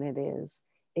the moon it is,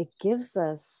 it gives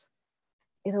us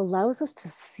it allows us to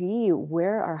see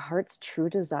where our heart's true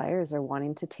desires are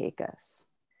wanting to take us.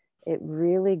 It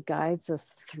really guides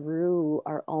us through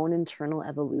our own internal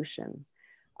evolution.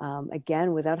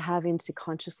 Again, without having to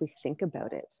consciously think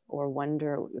about it or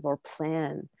wonder or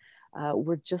plan.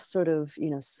 We're just sort of,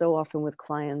 so often with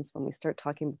clients, when we start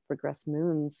talking about progressed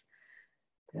moons,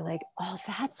 they're like, oh,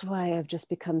 that's why I've just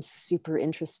become super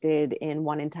interested in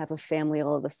wanting to have a family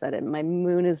all of a sudden. My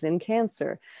moon is in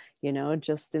Cancer,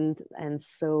 and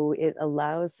so it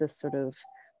allows this sort of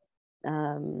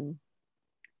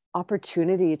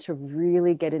opportunity to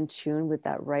really get in tune with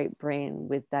that right brain,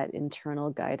 with that internal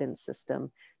guidance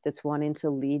system that's wanting to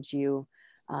lead you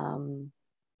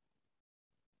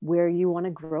where you want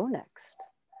to grow next.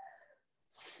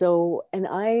 So, and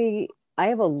I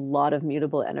have a lot of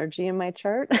mutable energy in my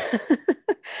chart.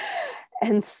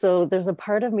 And so there's a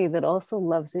part of me that also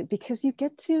loves it because you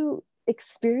get to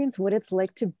experience what it's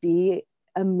like to be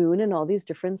a moon in all these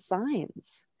different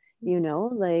signs,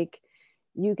 like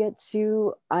you get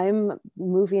to, I'm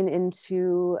moving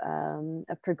into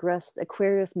a progressed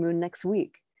Aquarius moon next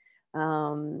week.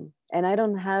 And I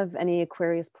don't have any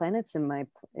Aquarius planets in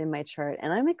my chart,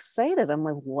 and I'm excited. I'm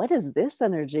like, what is this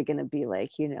energy going to be like,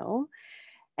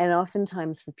 And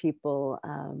oftentimes for people,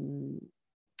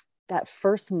 that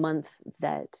first month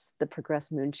that the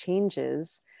progressed moon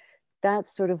changes,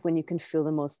 that's sort of when you can feel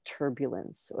the most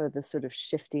turbulence or the sort of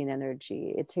shifting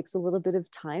energy. It takes a little bit of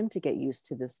time to get used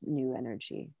to this new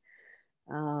energy.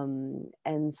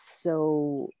 And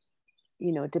so,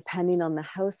 depending on the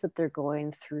house that they're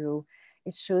going through,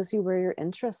 it shows you where your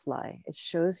interests lie. It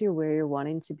shows you where you're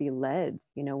wanting to be led.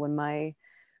 When my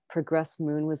progressed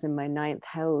moon was in my 9th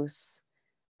house,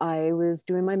 I was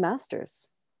doing my master's.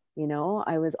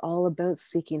 I was all about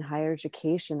seeking higher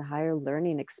education, higher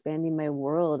learning, expanding my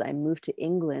world. I moved to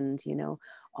England,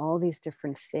 all these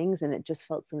different things. And it just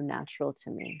felt so natural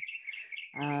to me.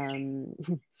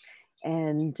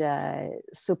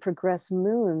 So progressed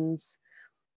moons,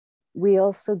 we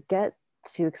also get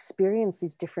to experience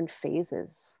these different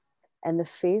phases. And the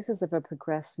phases of a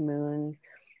progressed moon,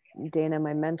 Dana,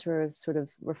 my mentor, sort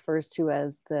of refers to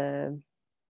as the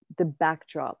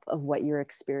backdrop of what you're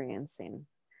experiencing.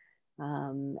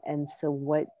 And so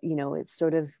what, it's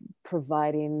sort of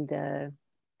providing the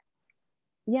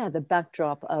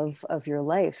backdrop of your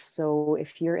life. So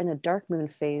if you're in a dark moon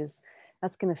phase,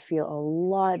 that's going to feel a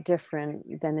lot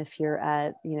different than if you're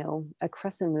at, a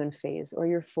crescent moon phase or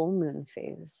your full moon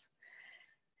phase.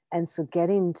 And so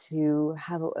getting to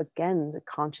have, again, the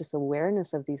conscious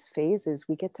awareness of these phases,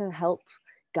 we get to help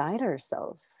guide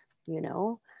ourselves,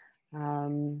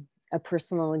 a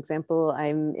personal example,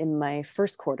 I'm in my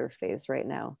first quarter phase right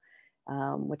now,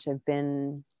 which I've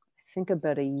been, I think,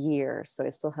 about a year. So I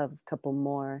still have a couple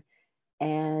more.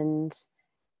 And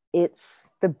it's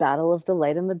the battle of the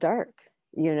light and the dark,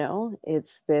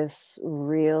 it's this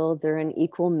real, they're in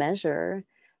equal measure.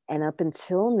 And up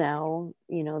until now,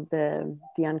 the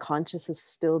unconscious has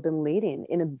still been leading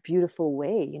in a beautiful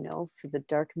way, for the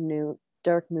dark moon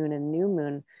and new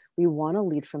moon. We want to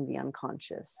lead from the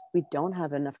unconscious. We don't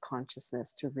have enough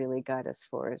consciousness to really guide us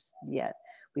forward yet.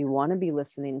 We want to be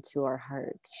listening to our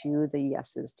heart, to the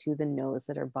yeses, to the nos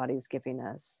that our body's giving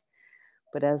us.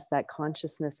 But as that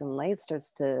consciousness and light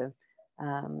starts to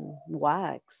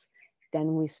wax,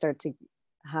 then we start to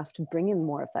have to bring in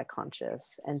more of that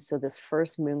conscious. And so this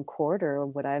first moon quarter,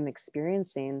 what I'm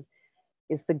experiencing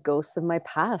is the ghosts of my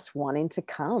past wanting to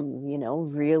come,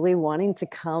 really wanting to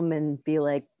come and be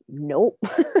like, nope.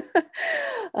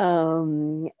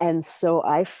 And so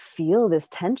I feel this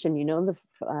tension, the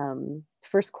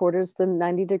first quarter is the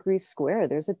 90-degree square.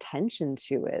 There's a tension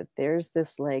to it. There's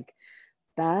this like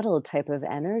battle type of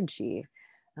energy.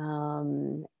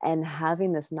 And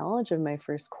having this knowledge of my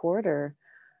first quarter,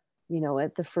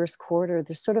 at the first quarter,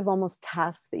 there's sort of almost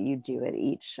tasks that you do at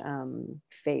each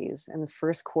phase. And the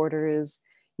first quarter is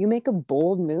you make a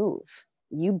bold move.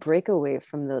 You break away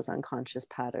from those unconscious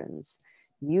patterns.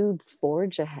 You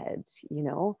forge ahead,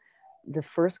 The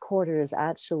first quarter is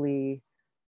actually,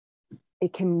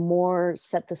 it can more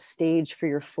set the stage for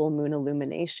your full moon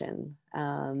illumination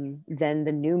than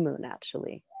the new moon,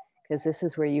 actually. Because this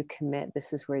is where you commit.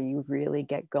 This is where you really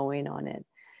get going on it.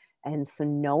 And so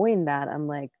knowing that, I'm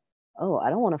like, oh, I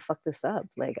don't want to fuck this up.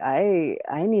 Like I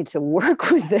need to work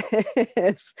with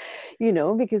this,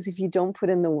 because if you don't put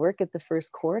in the work at the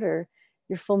first quarter,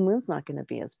 your full moon's not going to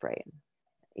be as bright,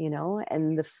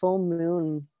 and the full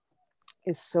moon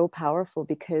is so powerful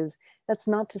because that's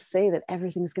not to say that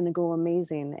everything's going to go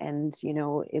amazing and,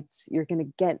 you're going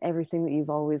to get everything that you've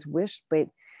always wished, but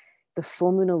the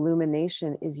full moon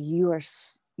illumination is you are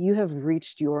you have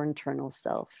reached your internal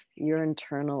self, your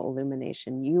internal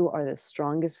illumination. You are the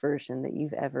strongest version that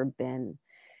you've ever been.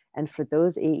 And for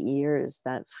those 8 years,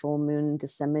 that full moon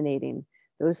disseminating,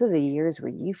 those are the years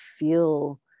where you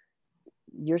feel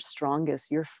your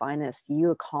strongest, your finest,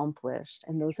 you accomplished.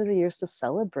 And those are the years to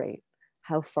celebrate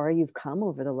how far you've come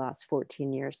over the last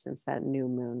 14 years since that new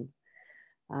moon.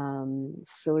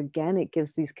 So again, it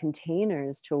gives these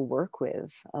containers to work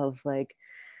with of like,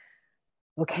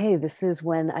 okay, this is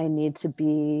when I need to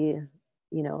be,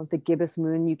 the gibbous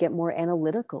moon, you get more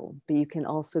analytical, but you can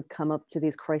also come up to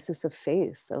these crises of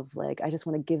faith of like, I just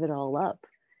want to give it all up.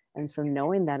 And so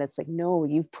knowing that, it's like, no,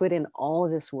 you've put in all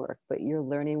of this work, but you're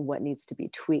learning what needs to be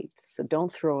tweaked. So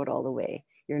don't throw it all away.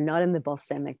 You're not in the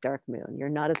balsamic dark moon. You're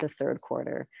not at the third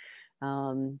quarter.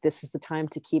 This is the time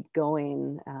to keep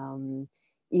going,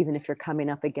 even if you're coming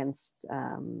up against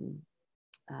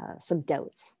some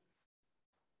doubts.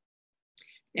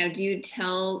 Now, do you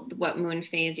tell what moon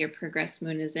phase your progressed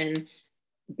moon is in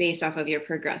based off of your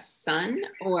progressed sun,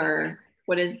 or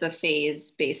what is the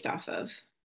phase based off of?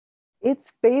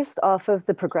 It's based off of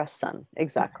the progressed sun.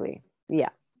 Exactly. Yeah.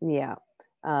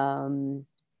 And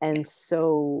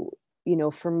so,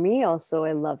 for me also,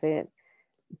 I love it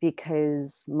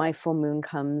because my full moon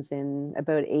comes in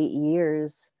about 8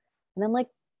 years. And I'm like,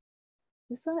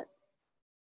 is that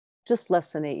just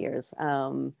less than 8 years?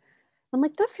 I'm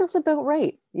like, that feels about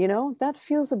right. That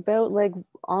feels about like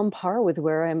on par with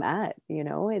where I'm at.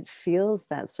 It feels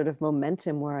that sort of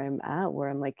momentum where I'm at, where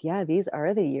I'm like, yeah, these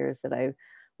are the years that I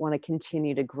want to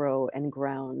continue to grow and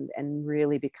ground and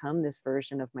really become this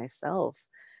version of myself.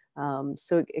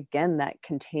 So again, that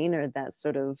container that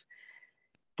sort of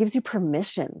gives you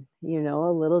permission, a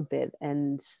little bit.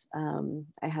 And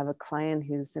I have a client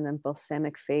who's in a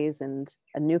balsamic phase and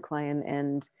a new client,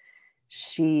 and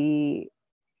she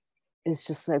is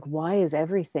just like, why is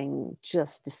everything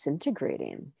just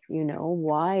disintegrating?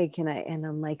 Why can I? And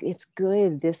I'm like, it's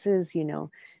good. This is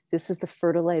the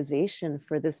fertilization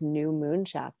for this new moon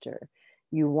chapter.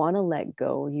 You want to let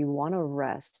go. You want to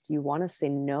rest. You want to say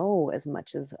no as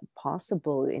much as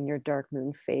possible in your dark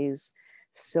moon phase.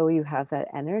 So you have that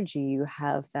energy, you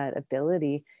have that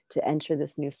ability to enter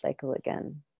this new cycle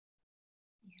again.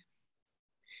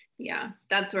 Yeah,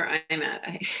 that's where I'm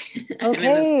at.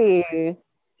 Okay.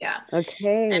 Yeah.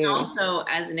 Okay. And also,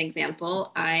 as an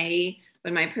example,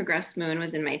 when my progressed moon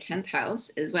was in my 10th house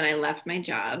is when I left my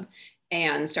job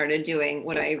and started doing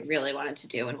what I really wanted to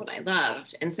do and what I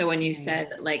loved. And so when you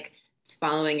said like it's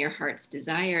following your heart's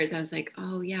desires, I was like,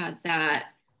 oh yeah, that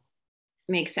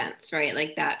makes sense, right?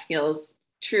 Like that feels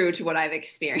true to what I've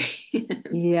experienced.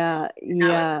 Yeah. That was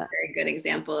a very good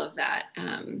example of that.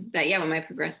 When my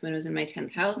progressed moon was in my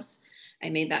 10th house, I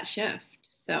made that shift.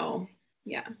 So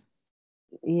yeah.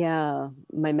 Yeah.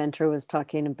 My mentor was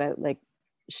talking about like,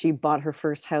 she bought her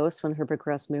first house when her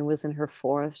progressed moon was in her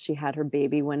 4th. She had her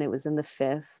baby when it was in the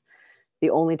 5th. The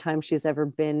only time she's ever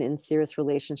been in serious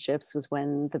relationships was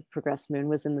when the progressed moon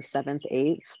was in the 7th,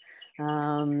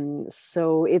 8th.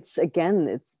 So it's I've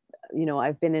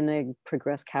been in a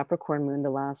progressed Capricorn moon the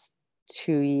last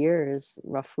 2 years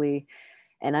roughly.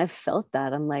 And I've felt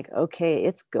that. I'm like, okay,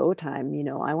 it's go time.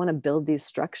 I want to build these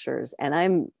structures. And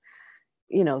I'm,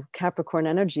 Capricorn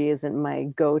energy isn't my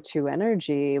go-to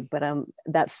energy, but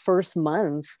that first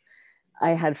month, I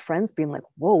had friends being like,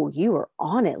 whoa, you were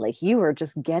on it. Like you were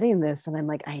just getting this. And I'm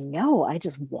like, I know, I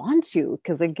just want to.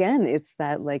 Because again, it's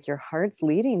that like your heart's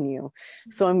leading you.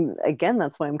 So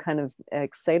that's why I'm kind of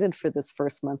excited for this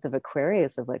first month of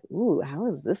Aquarius of like, ooh, how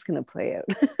is this going to play out?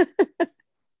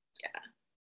 Yeah,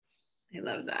 I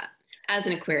love that. As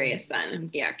an Aquarius sun,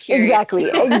 yeah, curious. Exactly.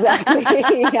 Yeah.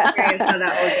 Curious how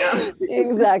that will go.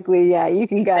 Exactly. Yeah, you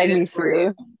can guide me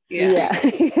through. Yeah.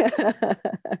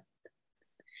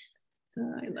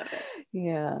 Oh, I love it.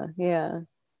 Yeah.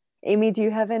 Amy, do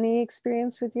you have any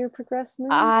experience with your progressed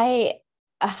moons? I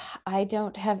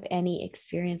don't have any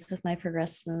experience with my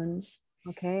progressed moons.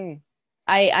 Okay.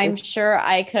 I'm sure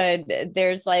I could.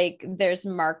 There's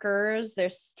markers,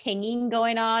 there's tinging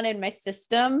going on in my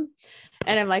system.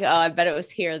 And I'm like, oh, I bet it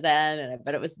was here then. And I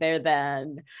bet it was there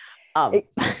then. I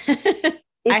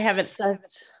haven't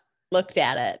looked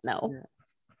at it. No. Yeah.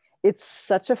 It's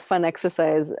such a fun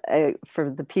exercise for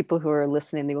the people who are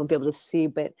listening. They won't be able to see,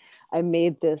 but I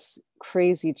made this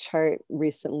crazy chart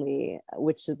recently,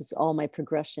 which was all my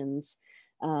progressions,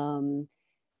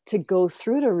 to go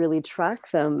through to really track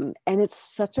them. And it's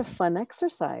such a fun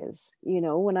exercise.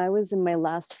 When I was in my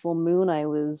last full moon, I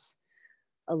was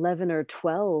 11 or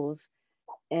 12.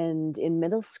 And in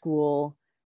middle school,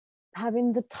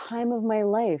 having the time of my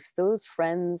life. Those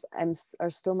friends are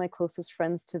still my closest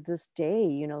friends to this day.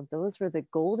 You know, those were the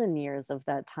golden years of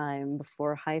that time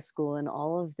before high school and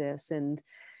all of this. And,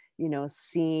 you know,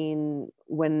 seeing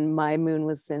when my moon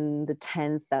was in the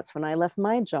 10th, that's when I left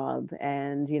my job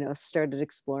and, you know, started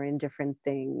exploring different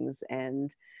things.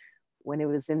 And when it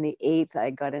was in the 8th, I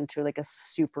got into like a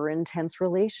super intense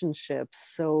relationship.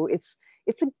 So it's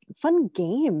a fun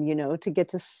game, you know, to get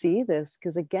to see this.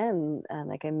 Because again,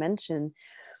 like I mentioned,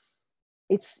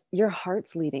 it's your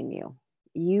heart's leading you.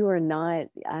 You are not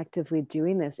actively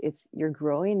doing this. It's you're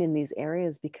growing in these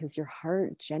areas because your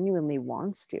heart genuinely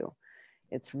wants to.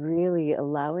 It's really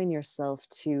allowing yourself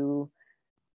to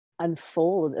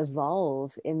unfold,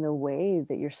 evolve in the way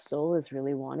that your soul is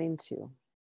really wanting to.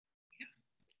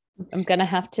 I'm going to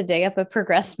have to dig up a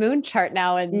progressed moon chart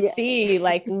now and see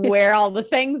like where all the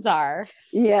things are.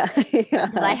 Yeah.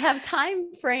 Because I have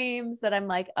time frames that I'm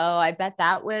like, oh, I bet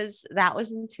that was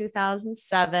in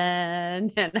 2007.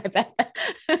 And I bet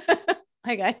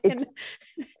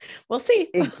we'll see.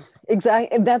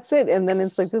 Exactly. That's it. And then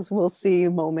it's like this we'll see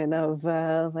moment of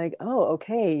like, oh,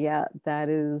 okay. Yeah, that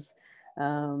is.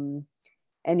 And,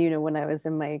 you know, when I was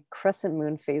in my crescent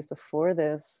moon phase before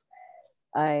this,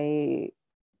 I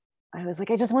was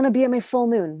like, I just want to be at my full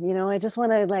moon, you know, I just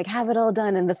want to like have it all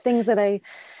done. And the things that I,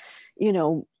 you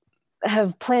know,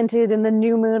 have planted in the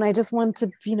new moon, I just want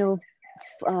to, you know,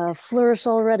 flourish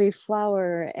already,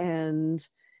 flower. And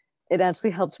it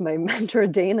actually helped my mentor,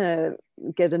 Dana,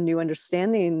 get a new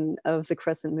understanding of the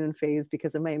crescent moon phase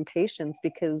because of my impatience.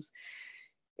 Because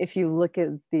if you look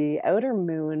at the outer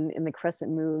moon in the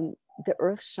crescent moon, the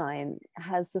earth shine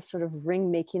has this sort of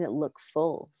ring making it look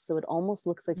full. So it almost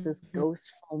looks like this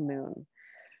ghost full moon.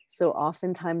 So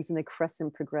oftentimes in the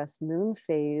crescent progressed moon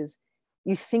phase,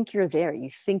 you think you're there. You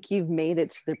think you've made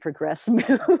it to the progressed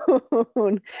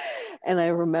moon. And I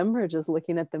remember just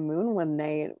looking at the moon one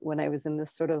night when I was in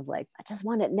this sort of like, I just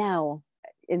want it now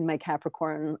in my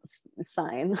Capricorn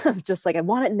sign, just like, I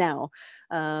want it now.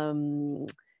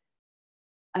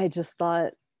 I just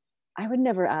thought, I would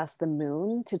never ask the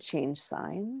moon to change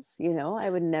signs. You know, I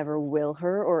would never will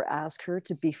her or ask her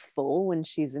to be full when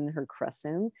she's in her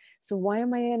crescent. So why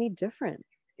am I any different?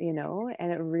 You know,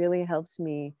 and it really helped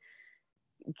me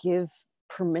give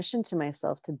permission to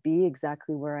myself to be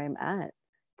exactly where I'm at,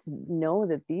 to know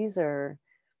that these are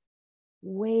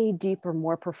way deeper,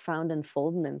 more profound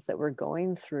unfoldments that we're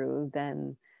going through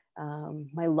than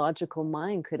my logical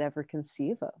mind could ever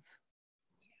conceive of.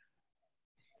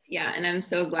 Yeah, and I'm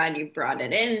so glad you brought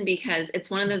it in because it's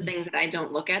one of the things that I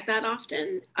don't look at that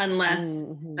often unless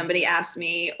somebody asks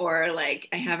me or like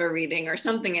I have a reading or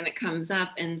something and it comes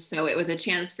up. And so it was a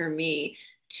chance for me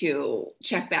to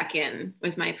check back in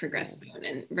with my progressed moon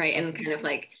and and kind of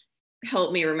like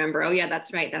help me remember, oh yeah,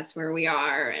 that's right, that's where we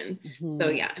are. And so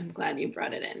yeah, I'm glad you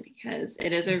brought it in because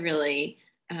it is a really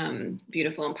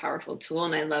beautiful and powerful tool.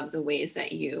 And I love the ways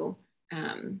that you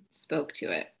spoke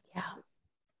to it.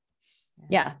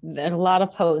 Yeah, there's a lot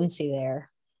of potency there.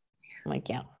 I'm like,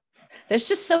 yeah, there's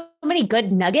just so many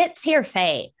good nuggets here,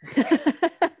 Faye.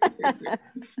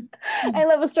 I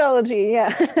love astrology. Yeah.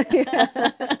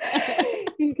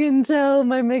 You can tell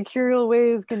my mercurial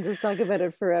ways can just talk about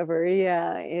it forever.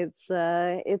 Yeah, it's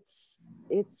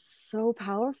so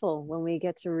powerful when we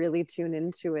get to really tune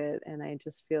into it, and I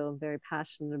just feel very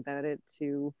passionate about it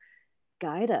to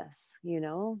guide us. You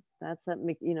know, that's that.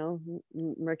 You know,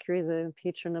 Mercury, the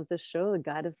patron of the show, the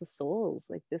guide of the souls.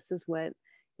 Like this is what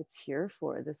it's here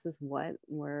for. This is what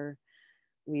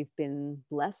we've been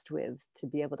blessed with, to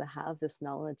be able to have this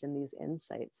knowledge and these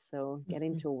insights. So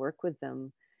getting to work with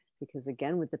them, because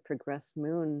again, with the progressed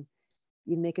moon,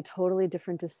 you make a totally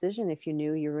different decision if you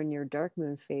knew you were in your dark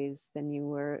moon phase than you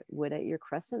would at your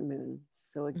crescent moon.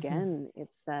 So again,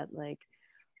 it's that like,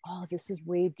 oh, this is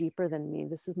way deeper than me.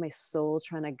 This is my soul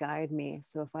trying to guide me.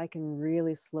 So if I can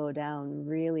really slow down,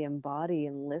 really embody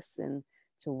and listen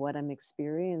to what I'm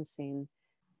experiencing,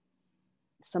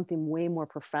 something way more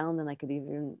profound than I could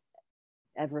even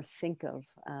ever think of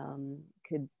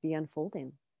could be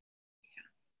unfolding.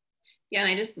 Yeah,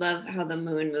 and I just love how the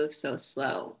moon moves so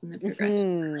slow in the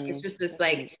progression. It's just this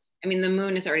like, I mean, the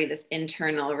moon is already this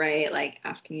internal, right? Like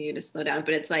asking you to slow down,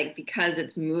 but it's like, because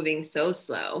it's moving so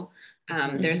slow,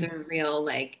 there's a real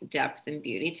like depth and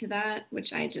beauty to that,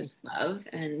 which I just love.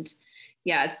 And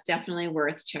yeah, it's definitely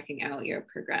worth checking out your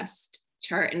progressed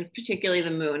chart, and particularly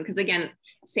the moon. Because again,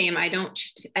 same, I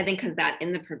think because that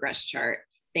in the progressed chart,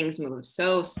 things move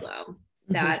so slow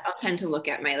that I'll tend to look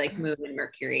at my like moon and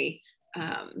Mercury,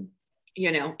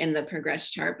 you know, in the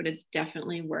progressed chart, but it's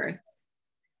definitely worth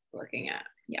looking at.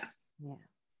 Yeah.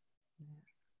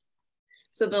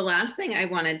 So the last thing I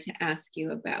wanted to ask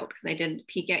you about, because I did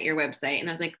peek at your website and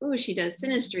I was like, oh, she does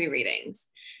synastry readings.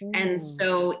 And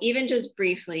so even just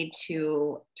briefly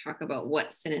to talk about what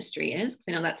synastry is, because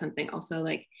I know that's something also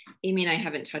like Amy and I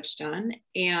haven't touched on,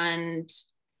 and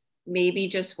maybe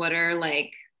just what are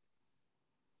like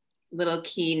little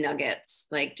key nuggets,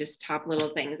 like just top little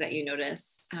things that you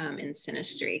notice in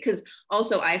synastry. Because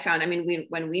also I found, I mean,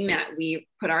 when we met, we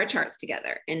put our charts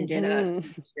together and did a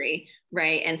synastry,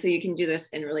 right? And so you can do this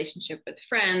in relationship with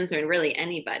friends or really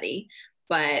anybody,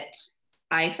 but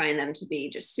I find them to be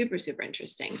just super, super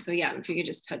interesting. So yeah, if you could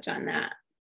just touch on that.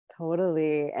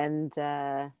 Totally. And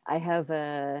I have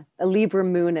a Libra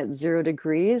moon at 0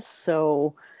 degrees.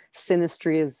 So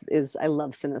synastry is I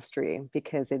love synastry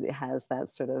because it has that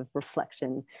sort of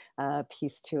reflection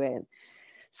piece to it.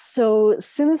 So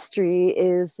synastry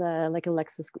is, like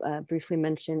Alexis briefly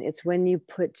mentioned, it's when you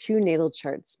put two natal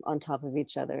charts on top of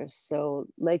each other. So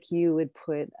like you would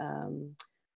put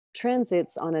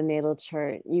transits on a natal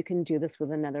chart, you can do this with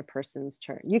another person's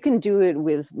chart. You can do it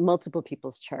with multiple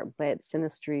people's chart, but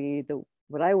synastry,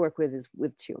 what I work with is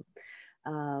with two.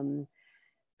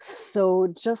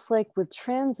 So just like with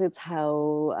transits,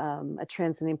 how a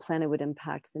transiting planet would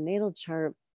impact the natal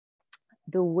chart,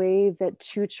 the way that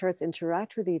two charts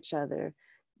interact with each other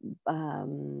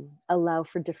allow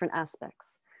for different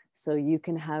aspects. So you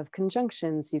can have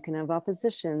conjunctions, you can have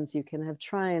oppositions, you can have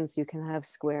trines, you can have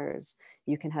squares,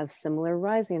 you can have similar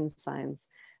rising signs.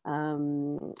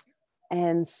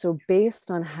 And so based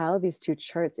on how these two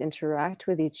charts interact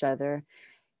with each other,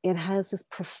 it has this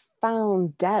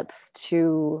profound depth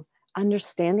to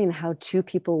understanding how two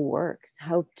people work,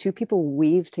 how two people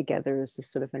weave together is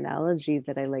this sort of analogy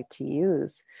that I like to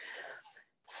use.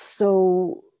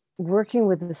 So working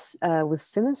with this, with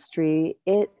synastry,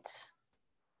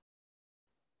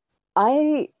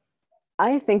 I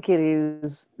think it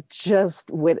is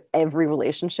just what every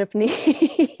relationship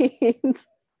needs.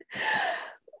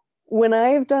 When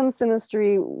I've done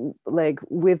synastry, like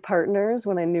with partners,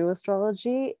 when I knew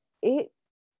astrology,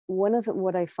 one of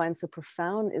what I find so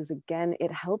profound is, again,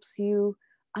 it helps you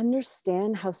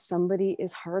understand how somebody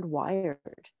is hardwired.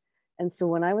 And so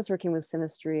when I was working with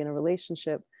synastry in a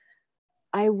relationship,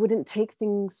 I wouldn't take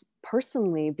things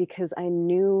personally because I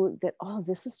knew that, oh,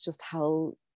 this is just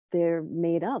how they're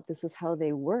made up. This is how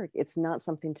they work. It's not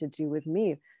something to do with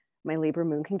me. My Libra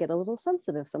moon can get a little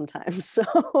sensitive sometimes. So,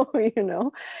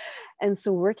 and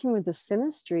so working with the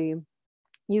synastry,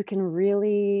 you can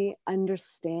really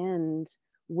understand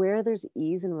where there's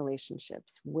ease in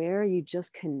relationships, where you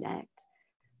just connect.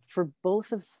 For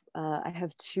both of, I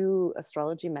have two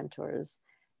astrology mentors.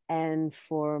 And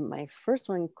for my first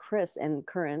one, Chris and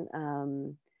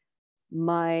Curran,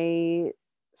 my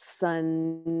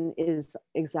sun is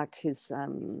exact his,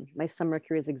 my sun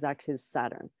Mercury is exact his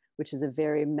Saturn, which is a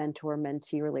very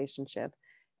mentor-mentee relationship.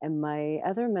 And my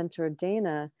other mentor,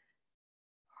 Dana,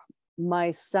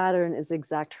 my Saturn is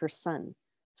exact her sun.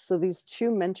 So these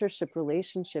two mentorship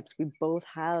relationships, we both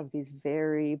have these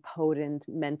very potent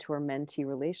mentor-mentee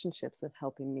relationships of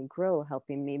helping me grow,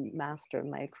 helping me master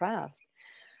my craft.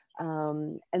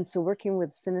 And so working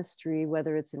with synastry,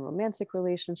 whether it's in romantic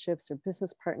relationships or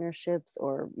business partnerships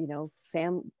or,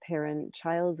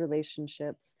 parent-child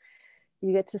relationships,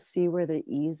 you get to see where the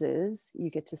ease is. You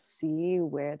get to see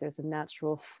where there's a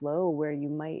natural flow, where you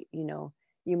might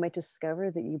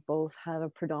discover that you both have a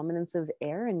predominance of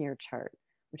air in your chart,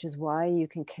 which is why you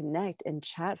can connect and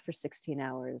chat for 16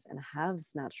 hours and have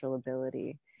this natural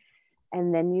ability.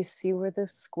 And then you see where the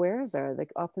squares are, the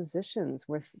oppositions,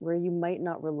 where you might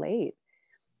not relate.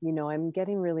 I'm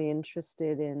getting really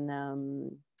interested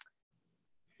in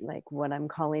like what I'm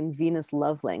calling Venus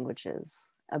love languages,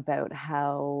 about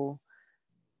how,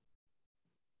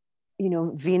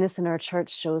 Venus in our chart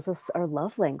shows us our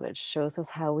love language, shows us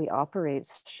how we operate,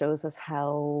 shows us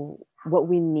what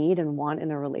we need and want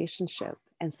in a relationship.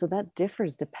 And so that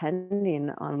differs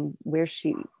depending on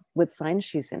what sign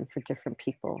she's in for different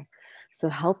people. So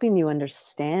helping you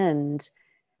understand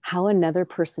how another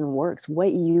person works,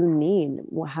 what you need,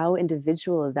 how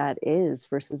individual that is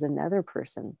versus another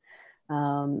person,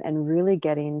 and really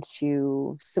getting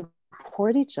to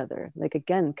support each other. Like,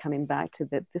 again, coming back to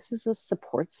that, this is a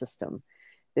support system.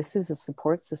 This is a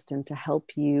support system to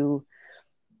help you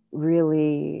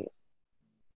really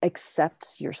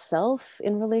accept yourself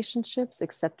in relationships,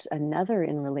 accept another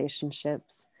in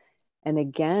relationships. And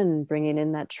again, bringing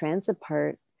in that transit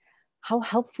part, how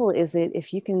helpful is it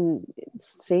if you can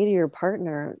say to your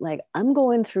partner, like, I'm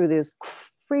going through this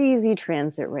crazy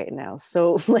transit right now.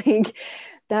 So like,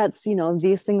 that's,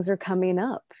 these things are coming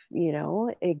up,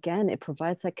 again, it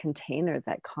provides that container,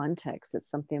 that context that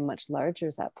something much larger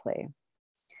is at play.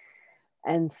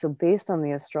 And so based on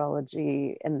the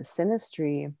astrology and the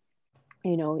synastry,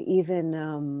 you know,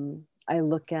 even I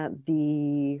look at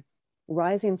the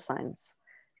rising signs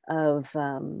of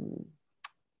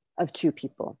two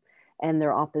people and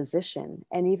their opposition.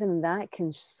 And even that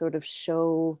can sort of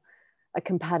show a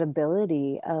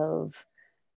compatibility of,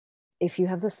 if you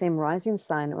have the same rising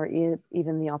sign or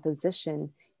even the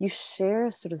opposition, you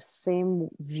share sort of same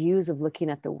views of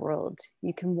looking at the world.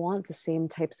 You can want the same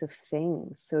types of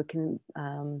things. So it can,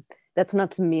 that's not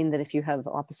to mean that if you have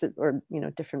opposite or, you know,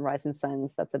 different rising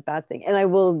signs, that's a bad thing. And I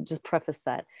will just preface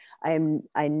that I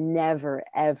never,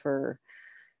 ever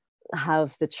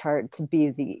have the chart to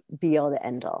be the be all to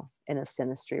end all in a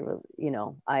synastry. You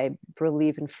know, I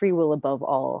believe in free will above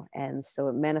all, and so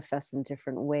it manifests in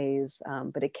different ways,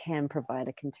 but it can provide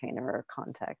a container or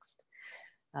context.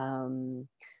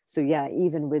 So yeah,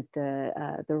 even with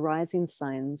the rising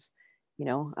signs, you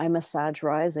know, I'm a Sag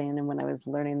rising, and when I was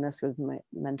learning this with my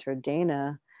mentor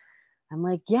Dana, I'm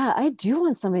like, yeah, I do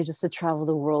want somebody just to travel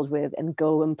the world with and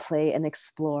go and play and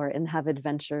explore and have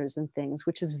adventures and things,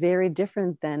 which is very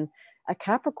different than a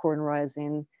Capricorn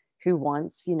rising who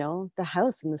wants, you know, the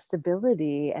house and the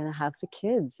stability and have the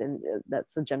kids. And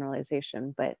that's a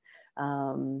generalization. But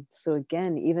so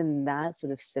again, even that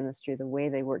sort of synastry, the way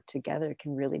they work together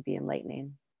can really be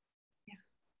enlightening.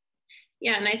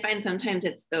 Yeah. And I find sometimes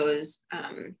it's those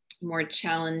more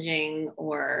challenging,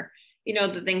 or, you know,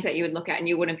 the things that you would look at and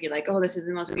you wouldn't be like, oh, this is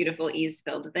the most beautiful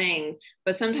ease-filled thing.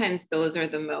 But sometimes those are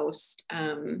the most,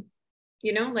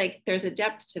 you know, like there's a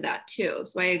depth to that too.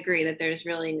 So I agree that there's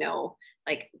really no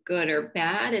like good or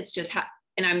bad. It's just,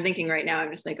 and I'm thinking right now,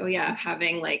 I'm just like, oh yeah,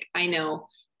 having like, I know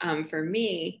for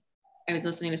me, I was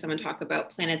listening to someone talk about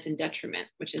planets in detriment,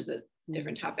 which is a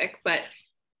different topic, but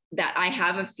that I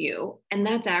have a few, and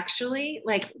that's actually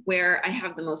like where I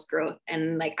have the most growth.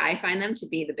 And like, I find them to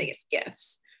be the biggest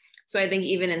gifts. So I think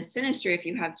even in synastry, if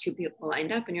you have two people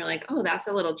lined up and you're like, oh, that's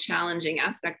a little challenging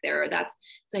aspect there, or it's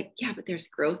like, yeah, but there's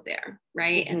growth there.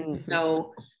 Right. Mm-hmm. And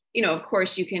so, you know, of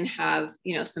course you can have,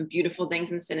 you know, some beautiful things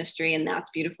in synastry, and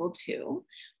that's beautiful too.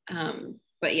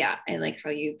 But yeah, I like how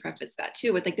you preface that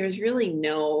too with like, there's really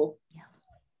no,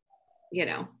 you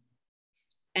know,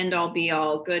 end all be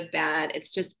all, good, bad.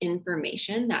 It's just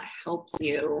information that helps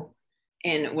you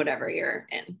in whatever you're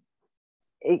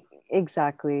in.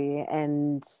 Exactly.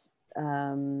 And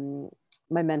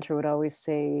my mentor would always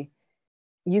say,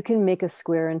 you can make a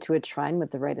square into a trine with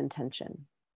the right intention,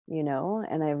 you know?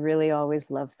 And I really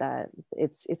always love that.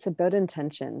 It's about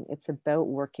intention. It's about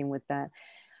working with that.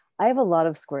 I have a lot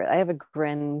of square. I have a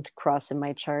grand cross in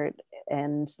my chart,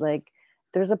 and like,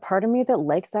 there's a part of me that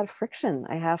likes that friction.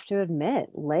 I have to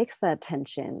admit, likes that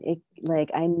tension. It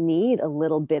like, I need a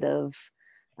little bit of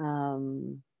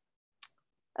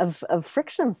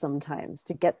friction sometimes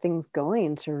to get things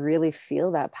going, to really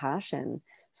feel that passion.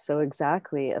 So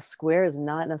exactly, a square is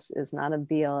not a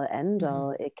be all end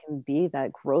all. Mm-hmm. It can be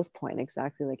that growth point,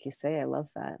 exactly like you say. I love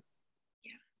that.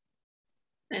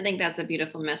 I think that's a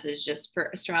beautiful message just for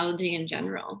astrology in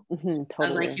general. Mm-hmm,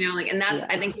 totally. Like, you know, like, and that's,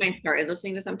 I think when I started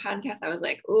listening to some podcasts, I was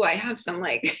like, oh, I have some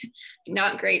like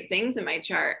not great things in my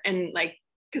chart. And like,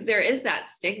 because there is that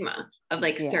stigma of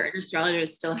like certain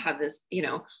astrologers still have this, you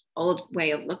know, old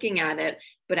way of looking at it.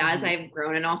 But as I've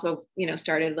grown and also, you know,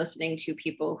 started listening to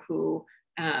people who,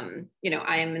 you know,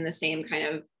 I am in the same kind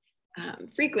of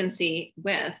frequency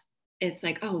with, it's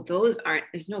like, oh,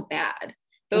 there's no bad.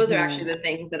 Those are actually the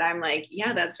things that I'm like,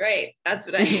 yeah, that's right. That's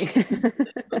what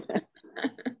that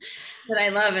I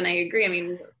love. And I agree. I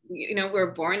mean, you know,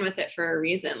 we're born with it for a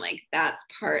reason. Like that's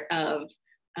part of,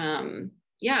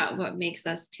 what makes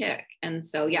us tick. And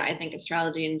so, yeah, I think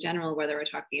astrology in general, whether we're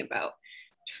talking about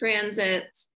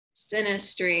transits,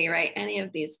 synastry, right? Any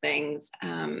of these things.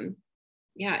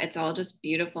 It's all just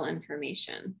beautiful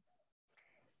information.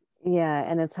 Yeah,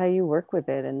 and it's how you work with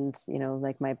it. And, you know,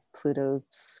 like my Pluto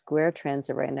square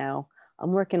transit right now,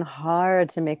 I'm working hard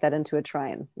to make that into a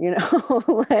trine, you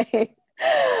know, like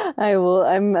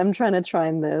I'm trying to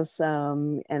trine this.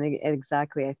 And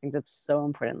exactly, I think that's so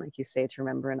important, like you say, to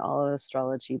remember in all of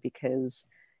astrology, because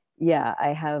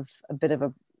I have a bit of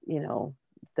a, you know,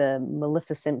 the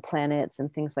maleficent planets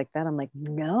and things like that. I'm like,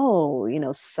 no, you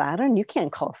know, Saturn, you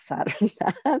can't call Saturn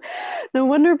that. No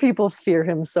wonder people fear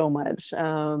him so much.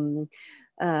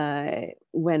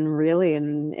 When really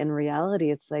in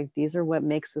reality, it's like, these are what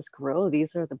makes us grow.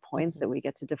 These are the points that we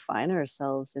get to define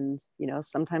ourselves. And, you know,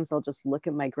 sometimes I'll just look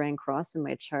at my grand cross in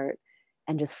my chart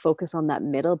and just focus on that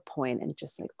middle point and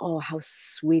just like, oh, how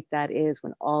sweet that is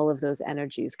when all of those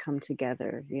energies come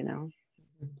together, you know?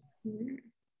 Mm-hmm.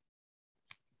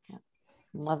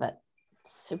 Love it.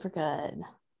 Super good.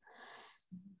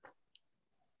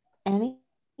 Any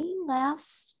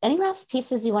last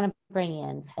pieces you want to bring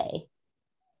in, Faye?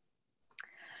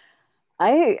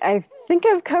 I think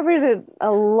I've covered it a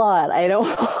lot. I don't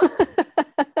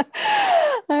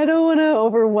I don't want to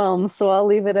overwhelm, so I'll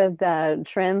leave it at that.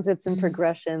 Transits and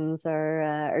progressions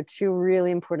are two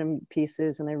really important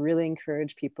pieces, and I really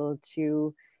encourage people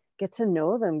to get to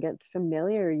know them, get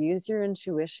familiar, use your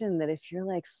intuition. That if you're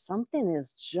like, something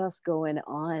is just going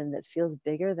on that feels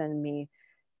bigger than me,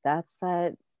 that's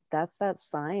that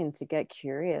sign to get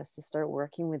curious, to start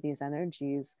working with these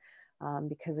energies.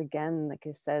 Because again, like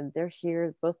I said, they're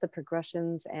here, both the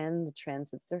progressions and the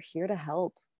transits, they're here to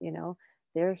help, you know,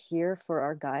 they're here for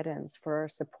our guidance, for our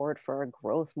support, for our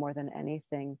growth more than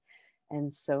anything.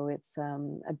 And so it's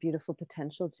a beautiful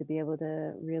potential to be able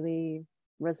to really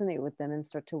resonate with them and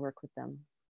start to work with them.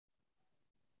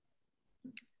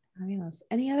 Fabulous.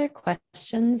 Any other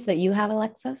questions that you have,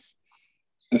 Alexis?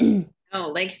 Oh,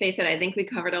 like Faye said, I think we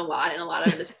covered a lot, and a lot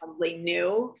of it is probably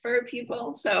new for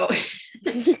people. So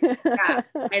yeah,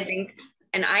 I think,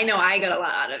 and I know I got a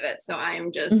lot out of it. So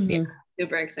I'm just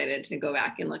super excited to go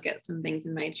back and look at some things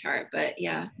in my chart. But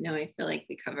yeah, no, I feel like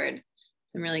we covered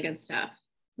some really good stuff.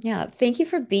 Yeah. Thank you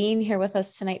for being here with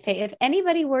us tonight, Faye. If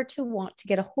anybody were to want to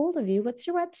get a hold of you, what's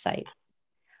your website?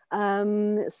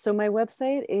 So my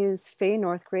website is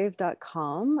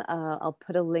fayenorthgrave.com. I'll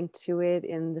put a link to it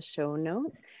in the show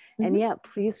notes. And yeah,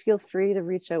 please feel free to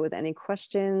reach out with any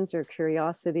questions or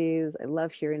curiosities. I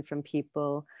love hearing from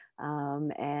people.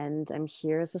 And I'm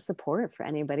here as a support for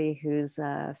anybody who's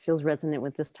feels resonant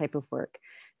with this type of work.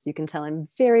 So you can tell I'm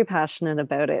very passionate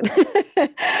about it,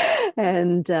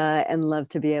 and love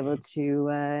to be able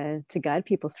to guide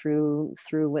people through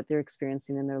what they're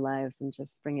experiencing in their lives, and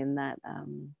just bring in that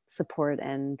support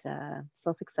and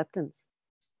self-acceptance.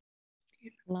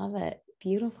 Love it.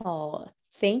 Beautiful.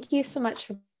 Thank you so much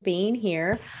for being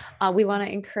here. We want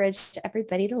to encourage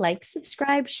everybody to like,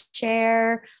 subscribe,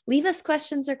 share, leave us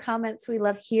questions or comments. We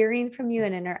love hearing from you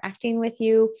and interacting with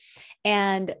you,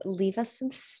 and leave us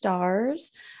some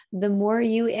stars. The more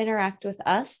you interact with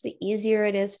us, the easier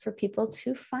it is for people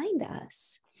to find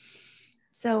us.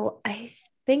 So I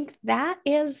think that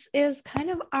is kind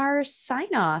of our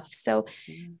sign off. So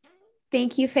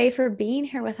thank you, Faye, for being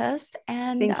here with us.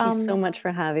 And thank you so much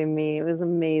for having me. It was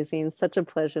amazing. Such a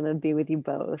pleasure to be with you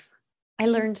both. I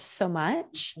learned so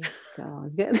much. So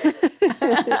good.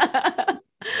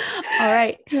 All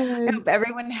right. Good. I hope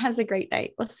everyone has a great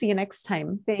night. We'll see you next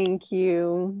time. Thank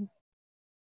you.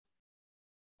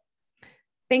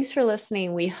 Thanks for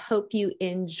listening. We hope you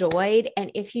enjoyed.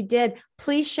 And if you did,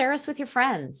 please share us with your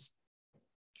friends.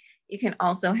 You can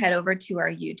also head over to our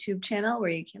YouTube channel where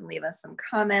you can leave us some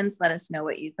comments. Let us know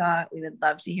what you thought. We would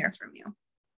love to hear from you.